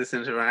create this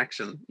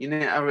interaction. You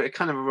need a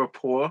kind of a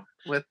rapport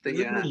with the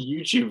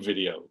YouTube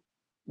video.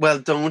 Well,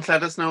 don't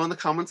let us know in the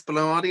comments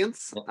below,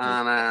 audience.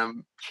 And I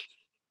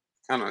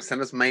don't know,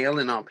 send us mail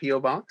in our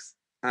PO box.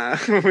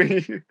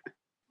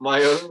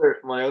 My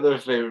other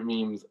favorite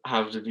memes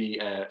have to be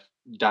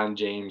Dan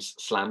James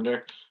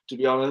slander, to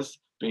be honest,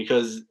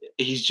 because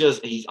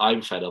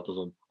I'm fed up of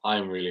him.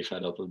 I'm really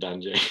fed up of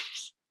Dan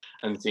James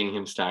and seeing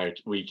him start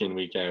week in,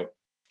 week out.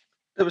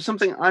 There was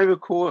something I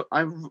recall.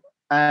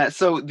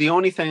 So the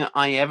only thing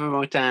I ever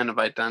wrote down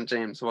about Dan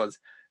James was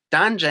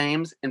Dan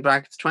James, in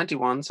brackets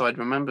 21, so I'd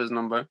remember his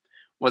number,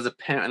 was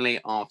apparently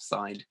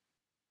offside.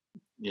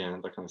 Yeah,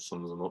 that kind of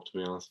sums him up, to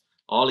be honest.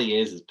 All he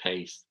is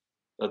pace.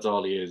 That's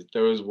all he is.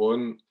 There was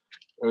one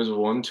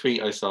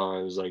tweet I saw.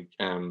 It was like,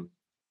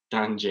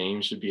 Dan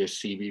James should be a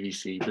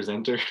CBBC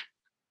presenter.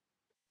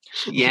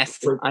 Yes,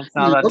 I He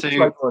saw that looks too.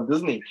 like one,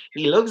 doesn't he?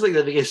 He looks like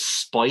the biggest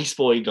spice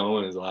boy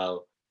going as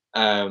well.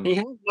 He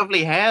has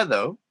lovely hair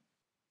though.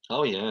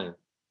 Oh yeah,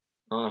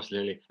 oh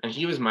absolutely. And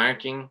he was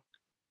marking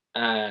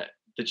the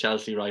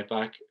Chelsea right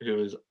back who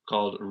was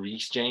called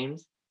Reece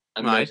James,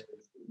 and Right.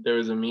 there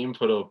was a meme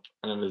put up,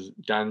 and it was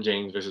Dan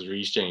James versus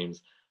Reece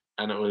James,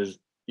 and it was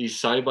these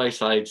side by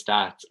side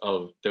stats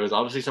of there was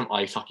obviously some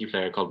ice hockey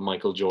player called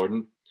Michael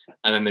Jordan,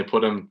 and then they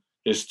put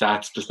his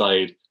stats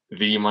beside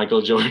the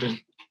Michael Jordan.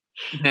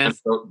 And Yes.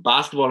 so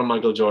basketball and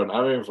Michael Jordan, I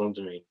have it in front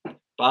of me.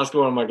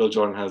 Basketball and Michael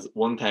Jordan has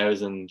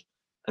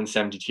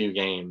 1,072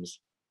 games.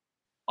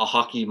 A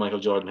hockey Michael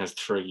Jordan has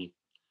 3.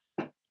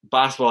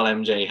 Basketball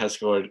MJ has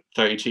scored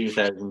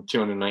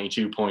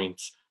 32,292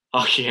 points.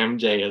 Hockey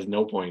MJ has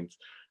no points.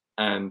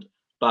 And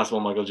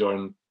basketball Michael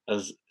Jordan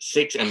has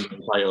 6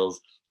 NBA titles,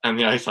 and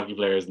the ice hockey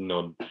player has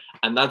none.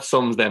 And that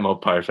sums them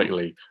up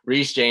perfectly.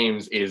 Reece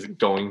James is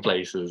going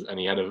places, and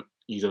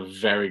he's a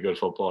very good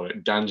footballer.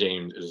 Dan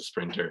James is a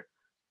sprinter.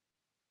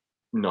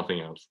 Nothing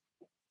else.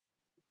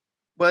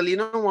 Well, you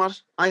know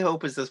what? I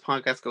hope as this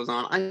podcast goes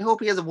on, I hope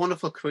he has a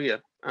wonderful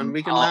career and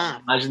we can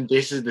laugh. Imagine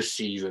this is the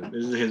season.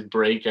 This is his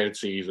breakout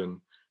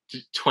season.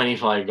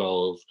 25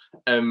 goals.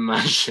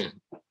 Imagine.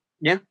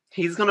 Yeah,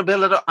 he's gonna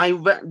build it up.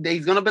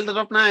 He's gonna build it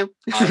up now.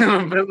 He's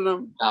gonna build it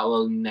up. That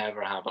will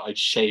never happen. I'd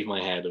shave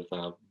my head if that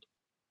happened.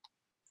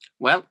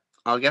 Well,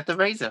 I'll get the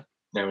razor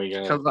There we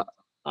go. because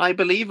I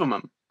believe in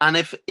him. And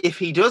if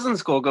he doesn't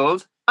score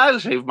goals, I'll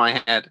shave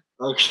my head.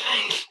 Okay.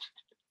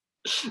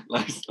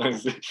 nice.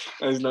 Nice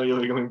know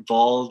you're becoming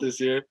bald this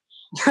year.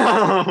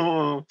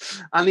 I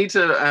need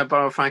to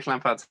borrow Frank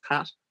Lampard's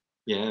hat.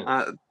 Yeah.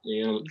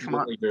 Come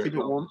on, keep it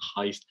warm.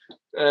 Heist.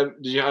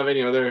 Did you have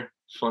any other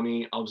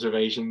funny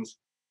observations?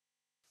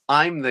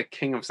 I'm the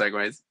king of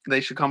segues.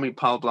 They should call me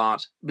Paul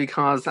Blart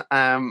because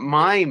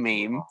my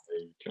meme,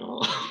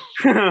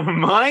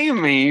 my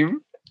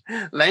meme,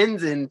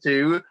 lends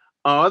into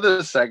our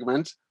other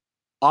segment,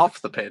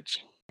 off the pitch.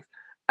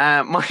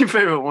 My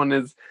favorite one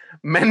is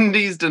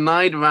Mendy's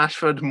denied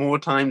Rashford more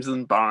times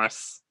than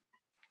Boris.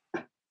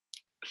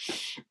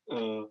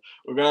 We're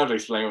gonna have to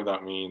explain what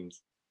that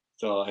means.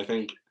 So I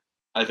think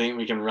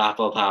we can wrap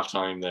up half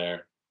time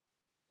there,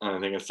 and I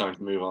think it's time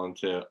to move on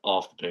to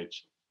off the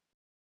pitch.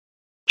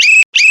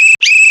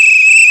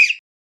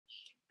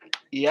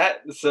 Yeah,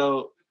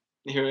 so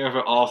here we are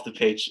for off the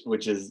pitch,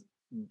 which is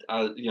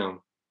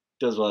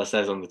does what it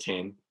says on the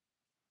tin.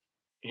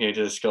 Here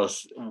to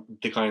discuss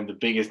the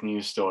biggest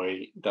news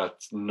story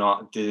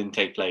didn't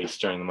take place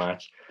during the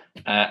match,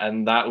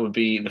 and that would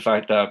be the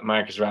fact that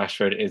Marcus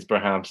Rashford is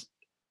perhaps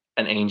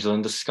an angel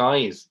in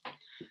disguise.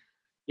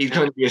 He's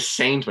going to be a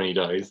saint when he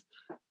dies.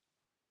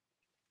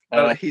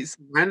 He's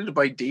surrounded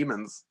by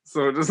demons,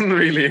 so it doesn't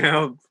really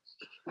help.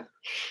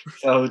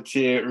 So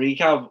to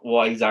recap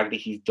what exactly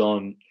he's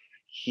done,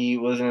 he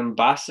was an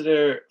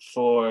ambassador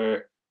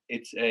for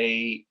it's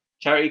a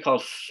charity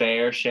called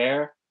Fair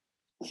Share.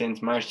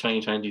 Since March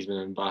 2020, he's been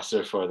an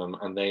ambassador for them,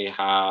 and they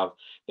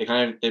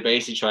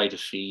basically try to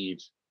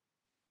feed.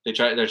 They're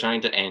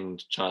trying to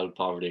end child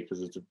poverty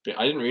because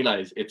I didn't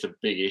realize it's a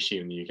big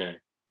issue in the UK.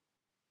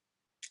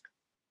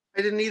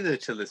 I didn't either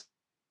till this.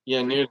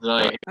 Yeah, neither did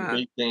I. It's a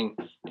big thing.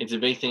 It's a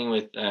big thing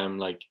with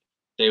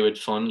they would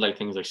fund like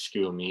things like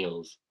school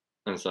meals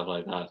and stuff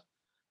like that.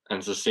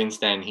 And so since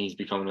then he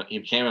became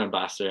an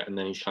ambassador, and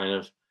then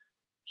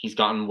he's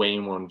gotten way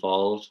more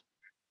involved.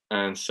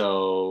 And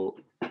so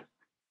what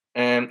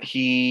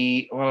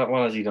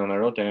has he done? I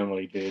wrote down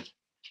what he did.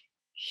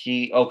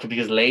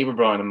 Because Labour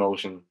brought in a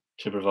motion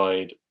to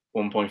provide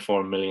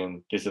 1.4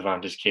 million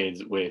disadvantaged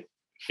kids with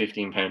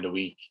 £15 a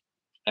week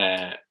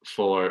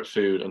for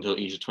food until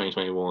Easter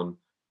 2021.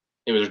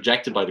 It was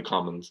rejected by the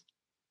Commons,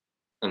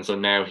 and so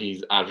now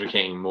he's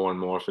advocating more and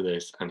more for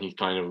this, and he's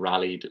kind of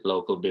rallied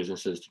local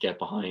businesses to get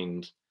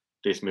behind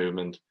this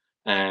movement.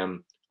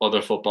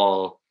 Other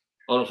football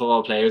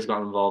players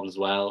got involved as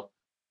well.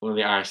 One of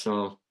the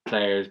Arsenal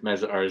players,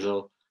 Mesut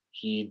Ozil,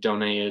 he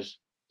donated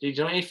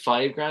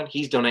 $5,000.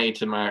 He's donated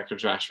to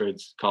Marcus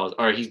Rashford's cause,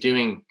 or he's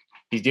doing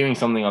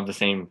something of the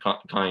same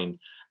kind.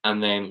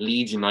 And then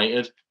Leeds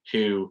United,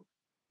 who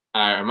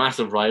are a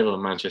massive rival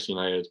of Manchester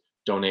United,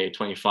 donated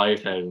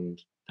 £25,000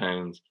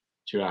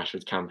 to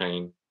Rashford's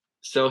campaign.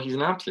 So he's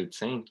an absolute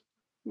saint.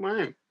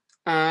 Wow.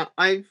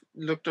 I've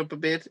looked up a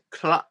bit.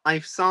 I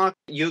saw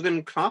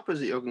Jurgen Klopp.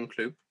 Is it Jurgen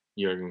Klopp?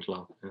 Jurgen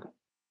Klopp. Yeah.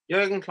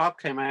 Jurgen Klopp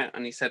came out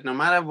and he said, no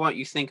matter what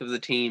you think of the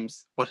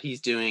teams, what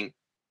he's doing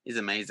is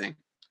amazing.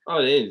 Oh,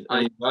 it is.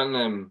 And he's got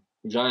an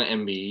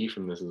MBE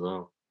from this as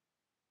well.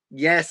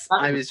 Yes,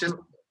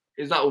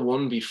 Is that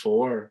one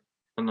before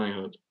a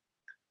knighthood?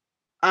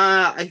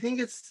 I think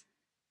it's.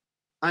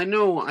 I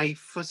know.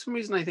 For some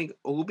reason I think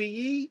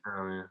OBE.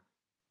 Oh yeah.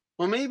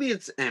 Or maybe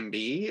it's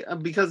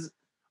MBE because.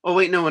 Oh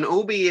wait, no. An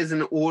OBE is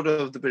an Order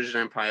of the British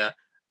Empire,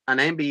 and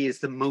MBE is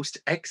the Most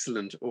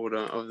Excellent Order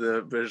of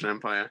the British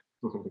Empire.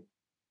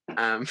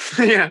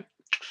 Yeah.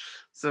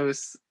 So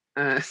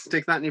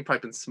stick that in your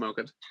pipe and smoke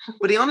it.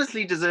 But he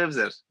honestly deserves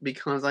it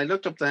because I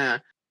looked up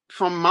there.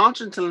 from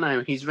March until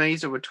now, he's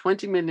raised over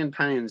 £20 million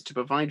to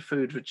provide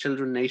food for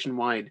children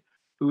nationwide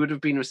who would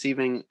have been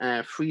receiving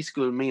free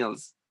school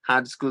meals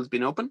had schools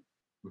been open.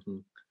 Mm-hmm.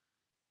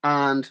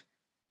 And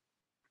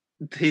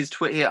his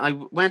Twitter, I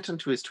went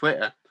onto his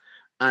Twitter,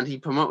 and he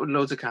promoted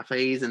loads of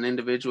cafes and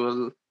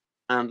individual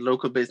and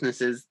local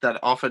businesses that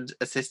offered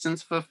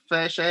assistance for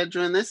Fair Share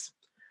during this.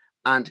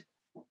 And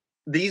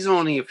these are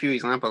only a few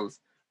examples,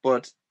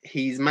 but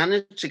he's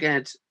managed to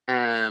get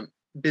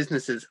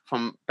businesses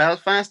from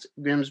Belfast,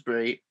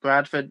 Grimsby,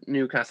 Bradford,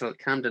 Newcastle,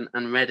 Camden,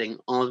 and Reading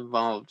all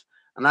involved.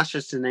 And that's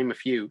just to name a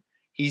few.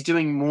 He's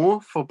doing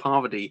more for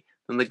poverty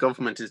than the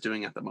government is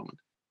doing at the moment.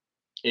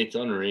 It's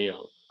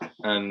unreal.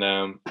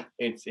 And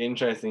it's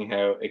interesting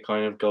how it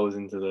kind of goes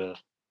into the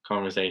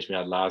conversation we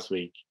had last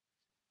week,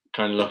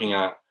 kind of looking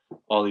at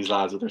all these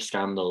lads with their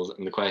scandals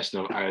and the question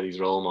of, are these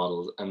role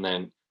models? And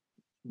then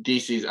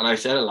DC's, and I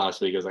said it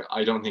last week, I was like,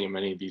 I don't think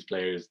many of these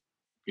players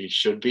really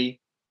should be,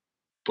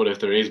 but if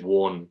there is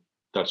one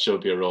that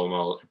should be a role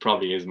model, it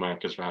probably is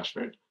Marcus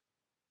Rashford.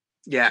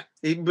 Yeah,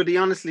 but he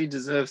honestly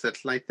deserves it.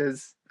 Like,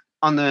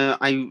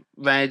 I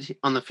read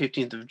on the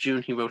 15th of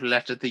June, he wrote a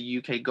letter to the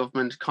UK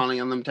government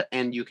calling on them to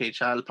end UK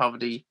child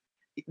poverty.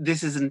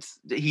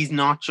 He's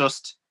not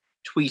just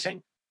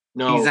tweeting.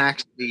 No,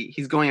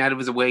 he's going out of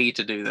his way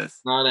to do this.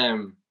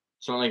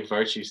 It's not like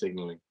virtue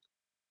signaling.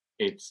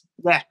 It's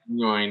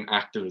genuine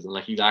activism.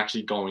 Like, he's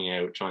actually going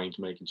out trying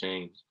to make a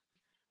change.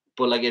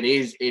 But like, it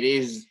is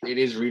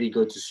really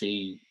good to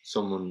see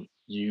someone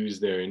use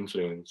their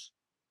influence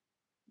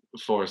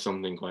for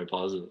something quite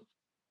positive.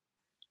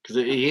 Because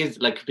he is,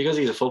 like, because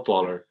he's a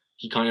footballer,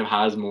 he kind of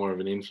has more of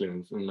an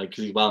influence, and like,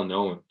 because he's well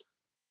known,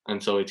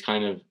 and so it's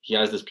kind of, he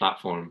has this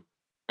platform,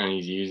 and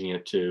he's using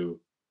it to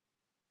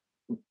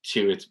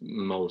its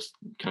most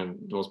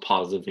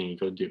positive thing he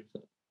could do.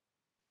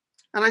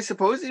 And I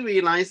suppose he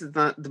realizes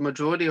that the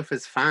majority of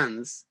his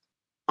fans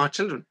are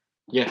children.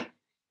 Yeah,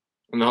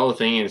 and the whole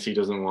thing is he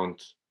doesn't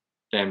want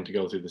them to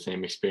go through the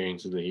same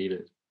experiences that he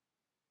did.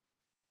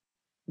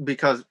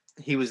 Because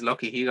he was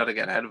lucky, he got to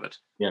get out of it.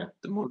 Yeah,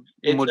 the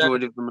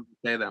majority of them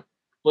say that.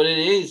 But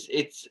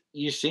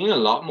you're seeing a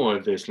lot more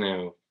of this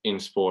now in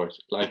sport.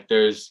 Like,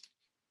 there's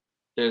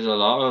a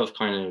lot of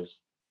kind of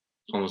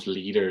almost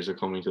leaders are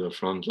coming to the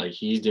front. Like,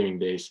 he's doing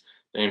this.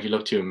 Then if you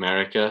look to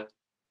America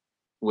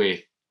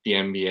with the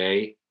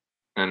NBA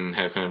and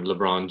how kind of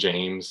LeBron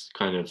James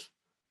kind of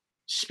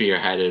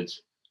spearheaded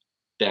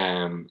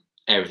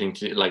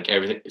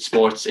everything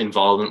sports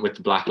involvement with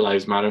the Black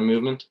Lives Matter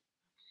movement.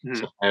 Mm-hmm.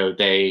 So how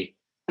they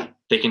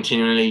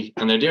continually,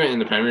 and they're doing it in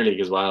the Premier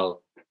League as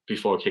well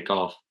before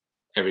kickoff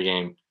every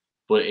game.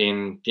 But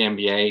in the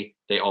NBA,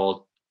 they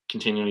all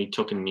continually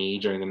took a knee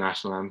during the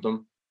national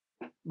anthem.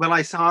 Well,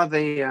 I saw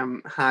they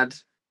had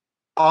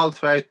all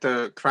throughout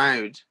the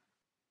crowd,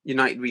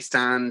 United We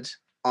Stand,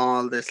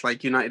 all this,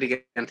 like,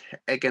 United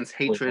against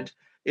hatred.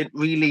 It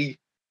really,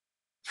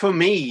 for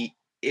me,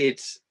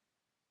 it's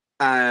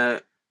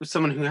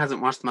someone who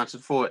hasn't watched the match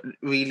before, it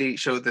really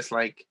showed this,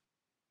 like,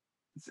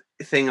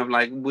 thing of,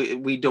 like,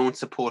 we don't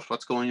support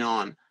what's going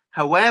on.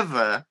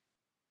 However,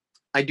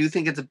 I do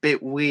think it's a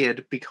bit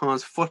weird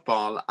because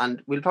football,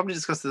 and we'll probably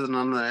discuss this in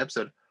another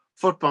episode,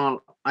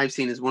 football I've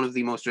seen is one of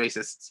the most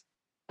racist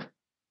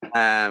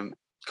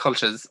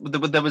cultures.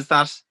 There was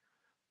that,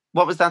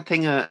 what was that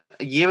thing a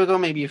year ago,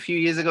 maybe a few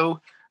years ago,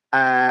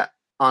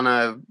 on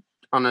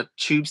a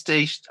tube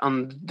station,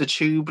 on the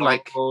tube,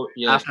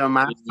 after a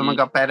match, someone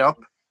got bed up.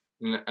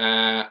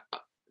 Are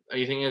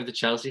you thinking of the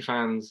Chelsea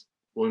fans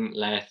wouldn't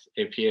let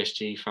a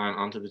PSG fan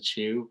onto the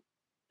tube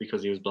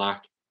because he was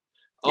black?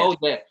 Yeah. Oh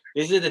yeah,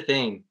 this is the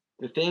thing.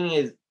 The thing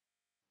is,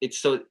 it's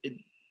so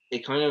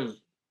it kind of,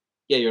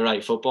 yeah, you're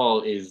right.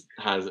 Football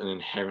has an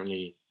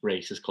inherently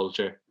racist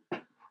culture,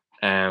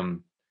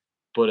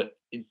 but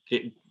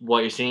what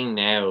you're seeing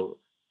now,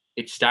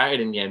 it started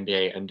in the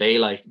NBA, and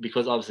they,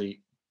 because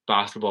obviously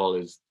basketball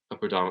is a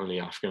predominantly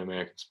African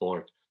American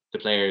sport. The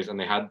players, and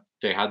they had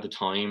the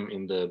time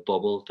in the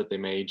bubble that they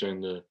made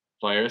during the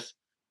virus,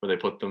 where they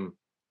put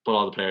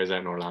all the players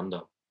out in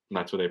Orlando, and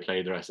that's where they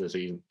played the rest of the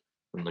season.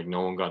 And like,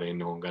 no one got in,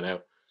 no one got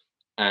out.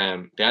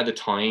 They had the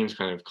time to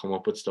kind of come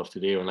up with stuff to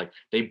do, and like,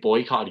 they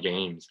boycotted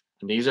games,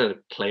 and these are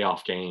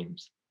playoff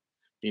games.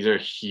 These are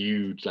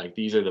huge, like,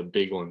 these are the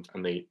big ones,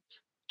 and the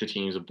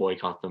teams would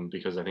boycott them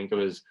because I think it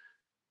was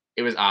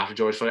after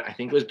George Floyd. I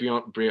think it was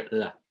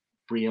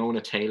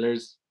Breonna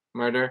Taylor's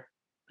murder,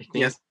 I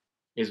think. Yes.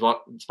 Is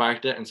what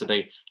sparked it, and so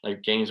they,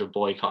 like, games were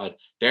boycotted.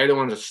 They're the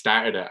ones that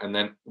started it, and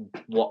then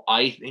what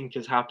I think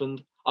has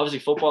happened. Obviously,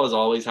 football has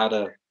always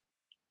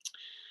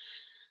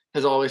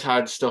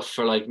had stuff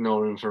for, like, no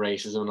room for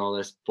racism and all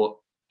this, but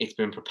it's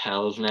been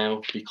propelled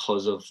now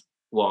because of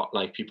what,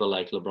 like, people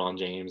like LeBron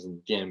James and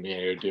the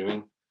NBA are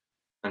doing,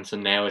 and so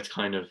now it's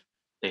kind of,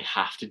 they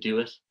have to do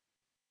it.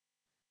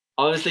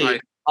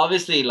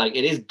 Obviously, like,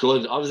 it is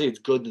good. Obviously, it's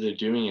good that they're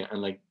doing it,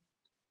 and like,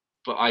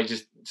 but I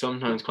just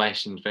sometimes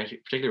question,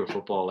 particularly with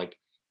football, like,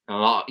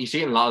 you see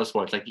it in a lot of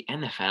sports, like the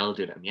NFL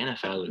did it, and the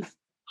NFL is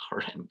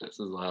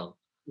horrendous as well.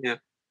 Yeah.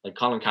 Like,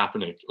 Colin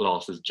Kaepernick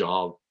lost his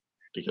job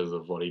because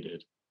of what he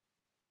did.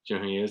 Do you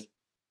know who he is?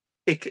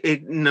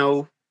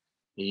 No.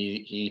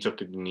 He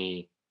took a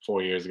knee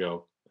 4 years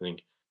ago, I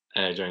think,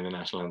 during the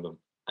national anthem,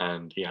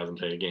 and he hasn't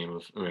played a game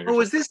of American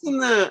Oh, is this in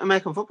the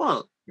American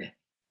football? Yeah.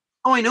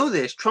 Oh, I know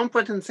this. Trump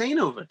went insane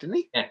over it, didn't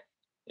he? Yeah.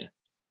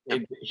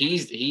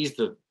 He's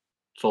the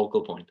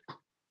focal point,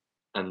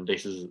 and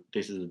this is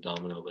a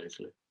domino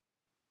basically.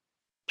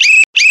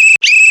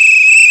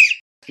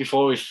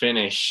 Before we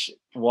finish,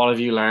 what have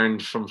you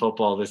learned from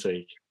football this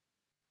week?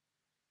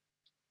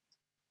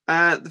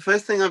 The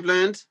first thing I've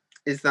learned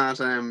is that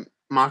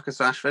Marcus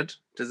Rashford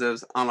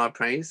deserves all our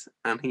praise,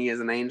 and he is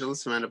an angel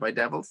surrounded by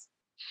devils.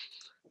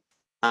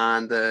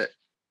 And the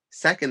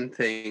second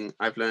thing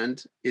I've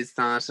learned is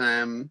that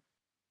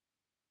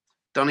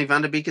Donny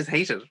van de Beek is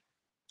hated,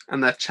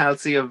 and that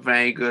Chelsea are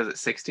very good at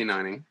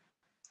 69ing.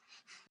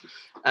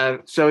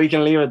 So we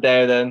can leave it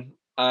there then.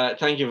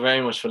 Thank you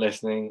very much for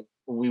listening.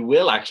 We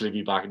will actually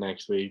be back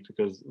next week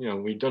because,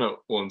 we've done it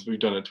once, we've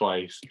done it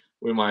twice.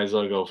 We might as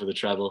well go for the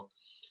treble.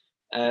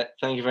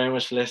 Thank you very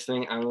much for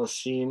listening, and we'll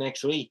see you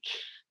next week.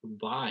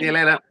 Bye. See you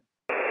later.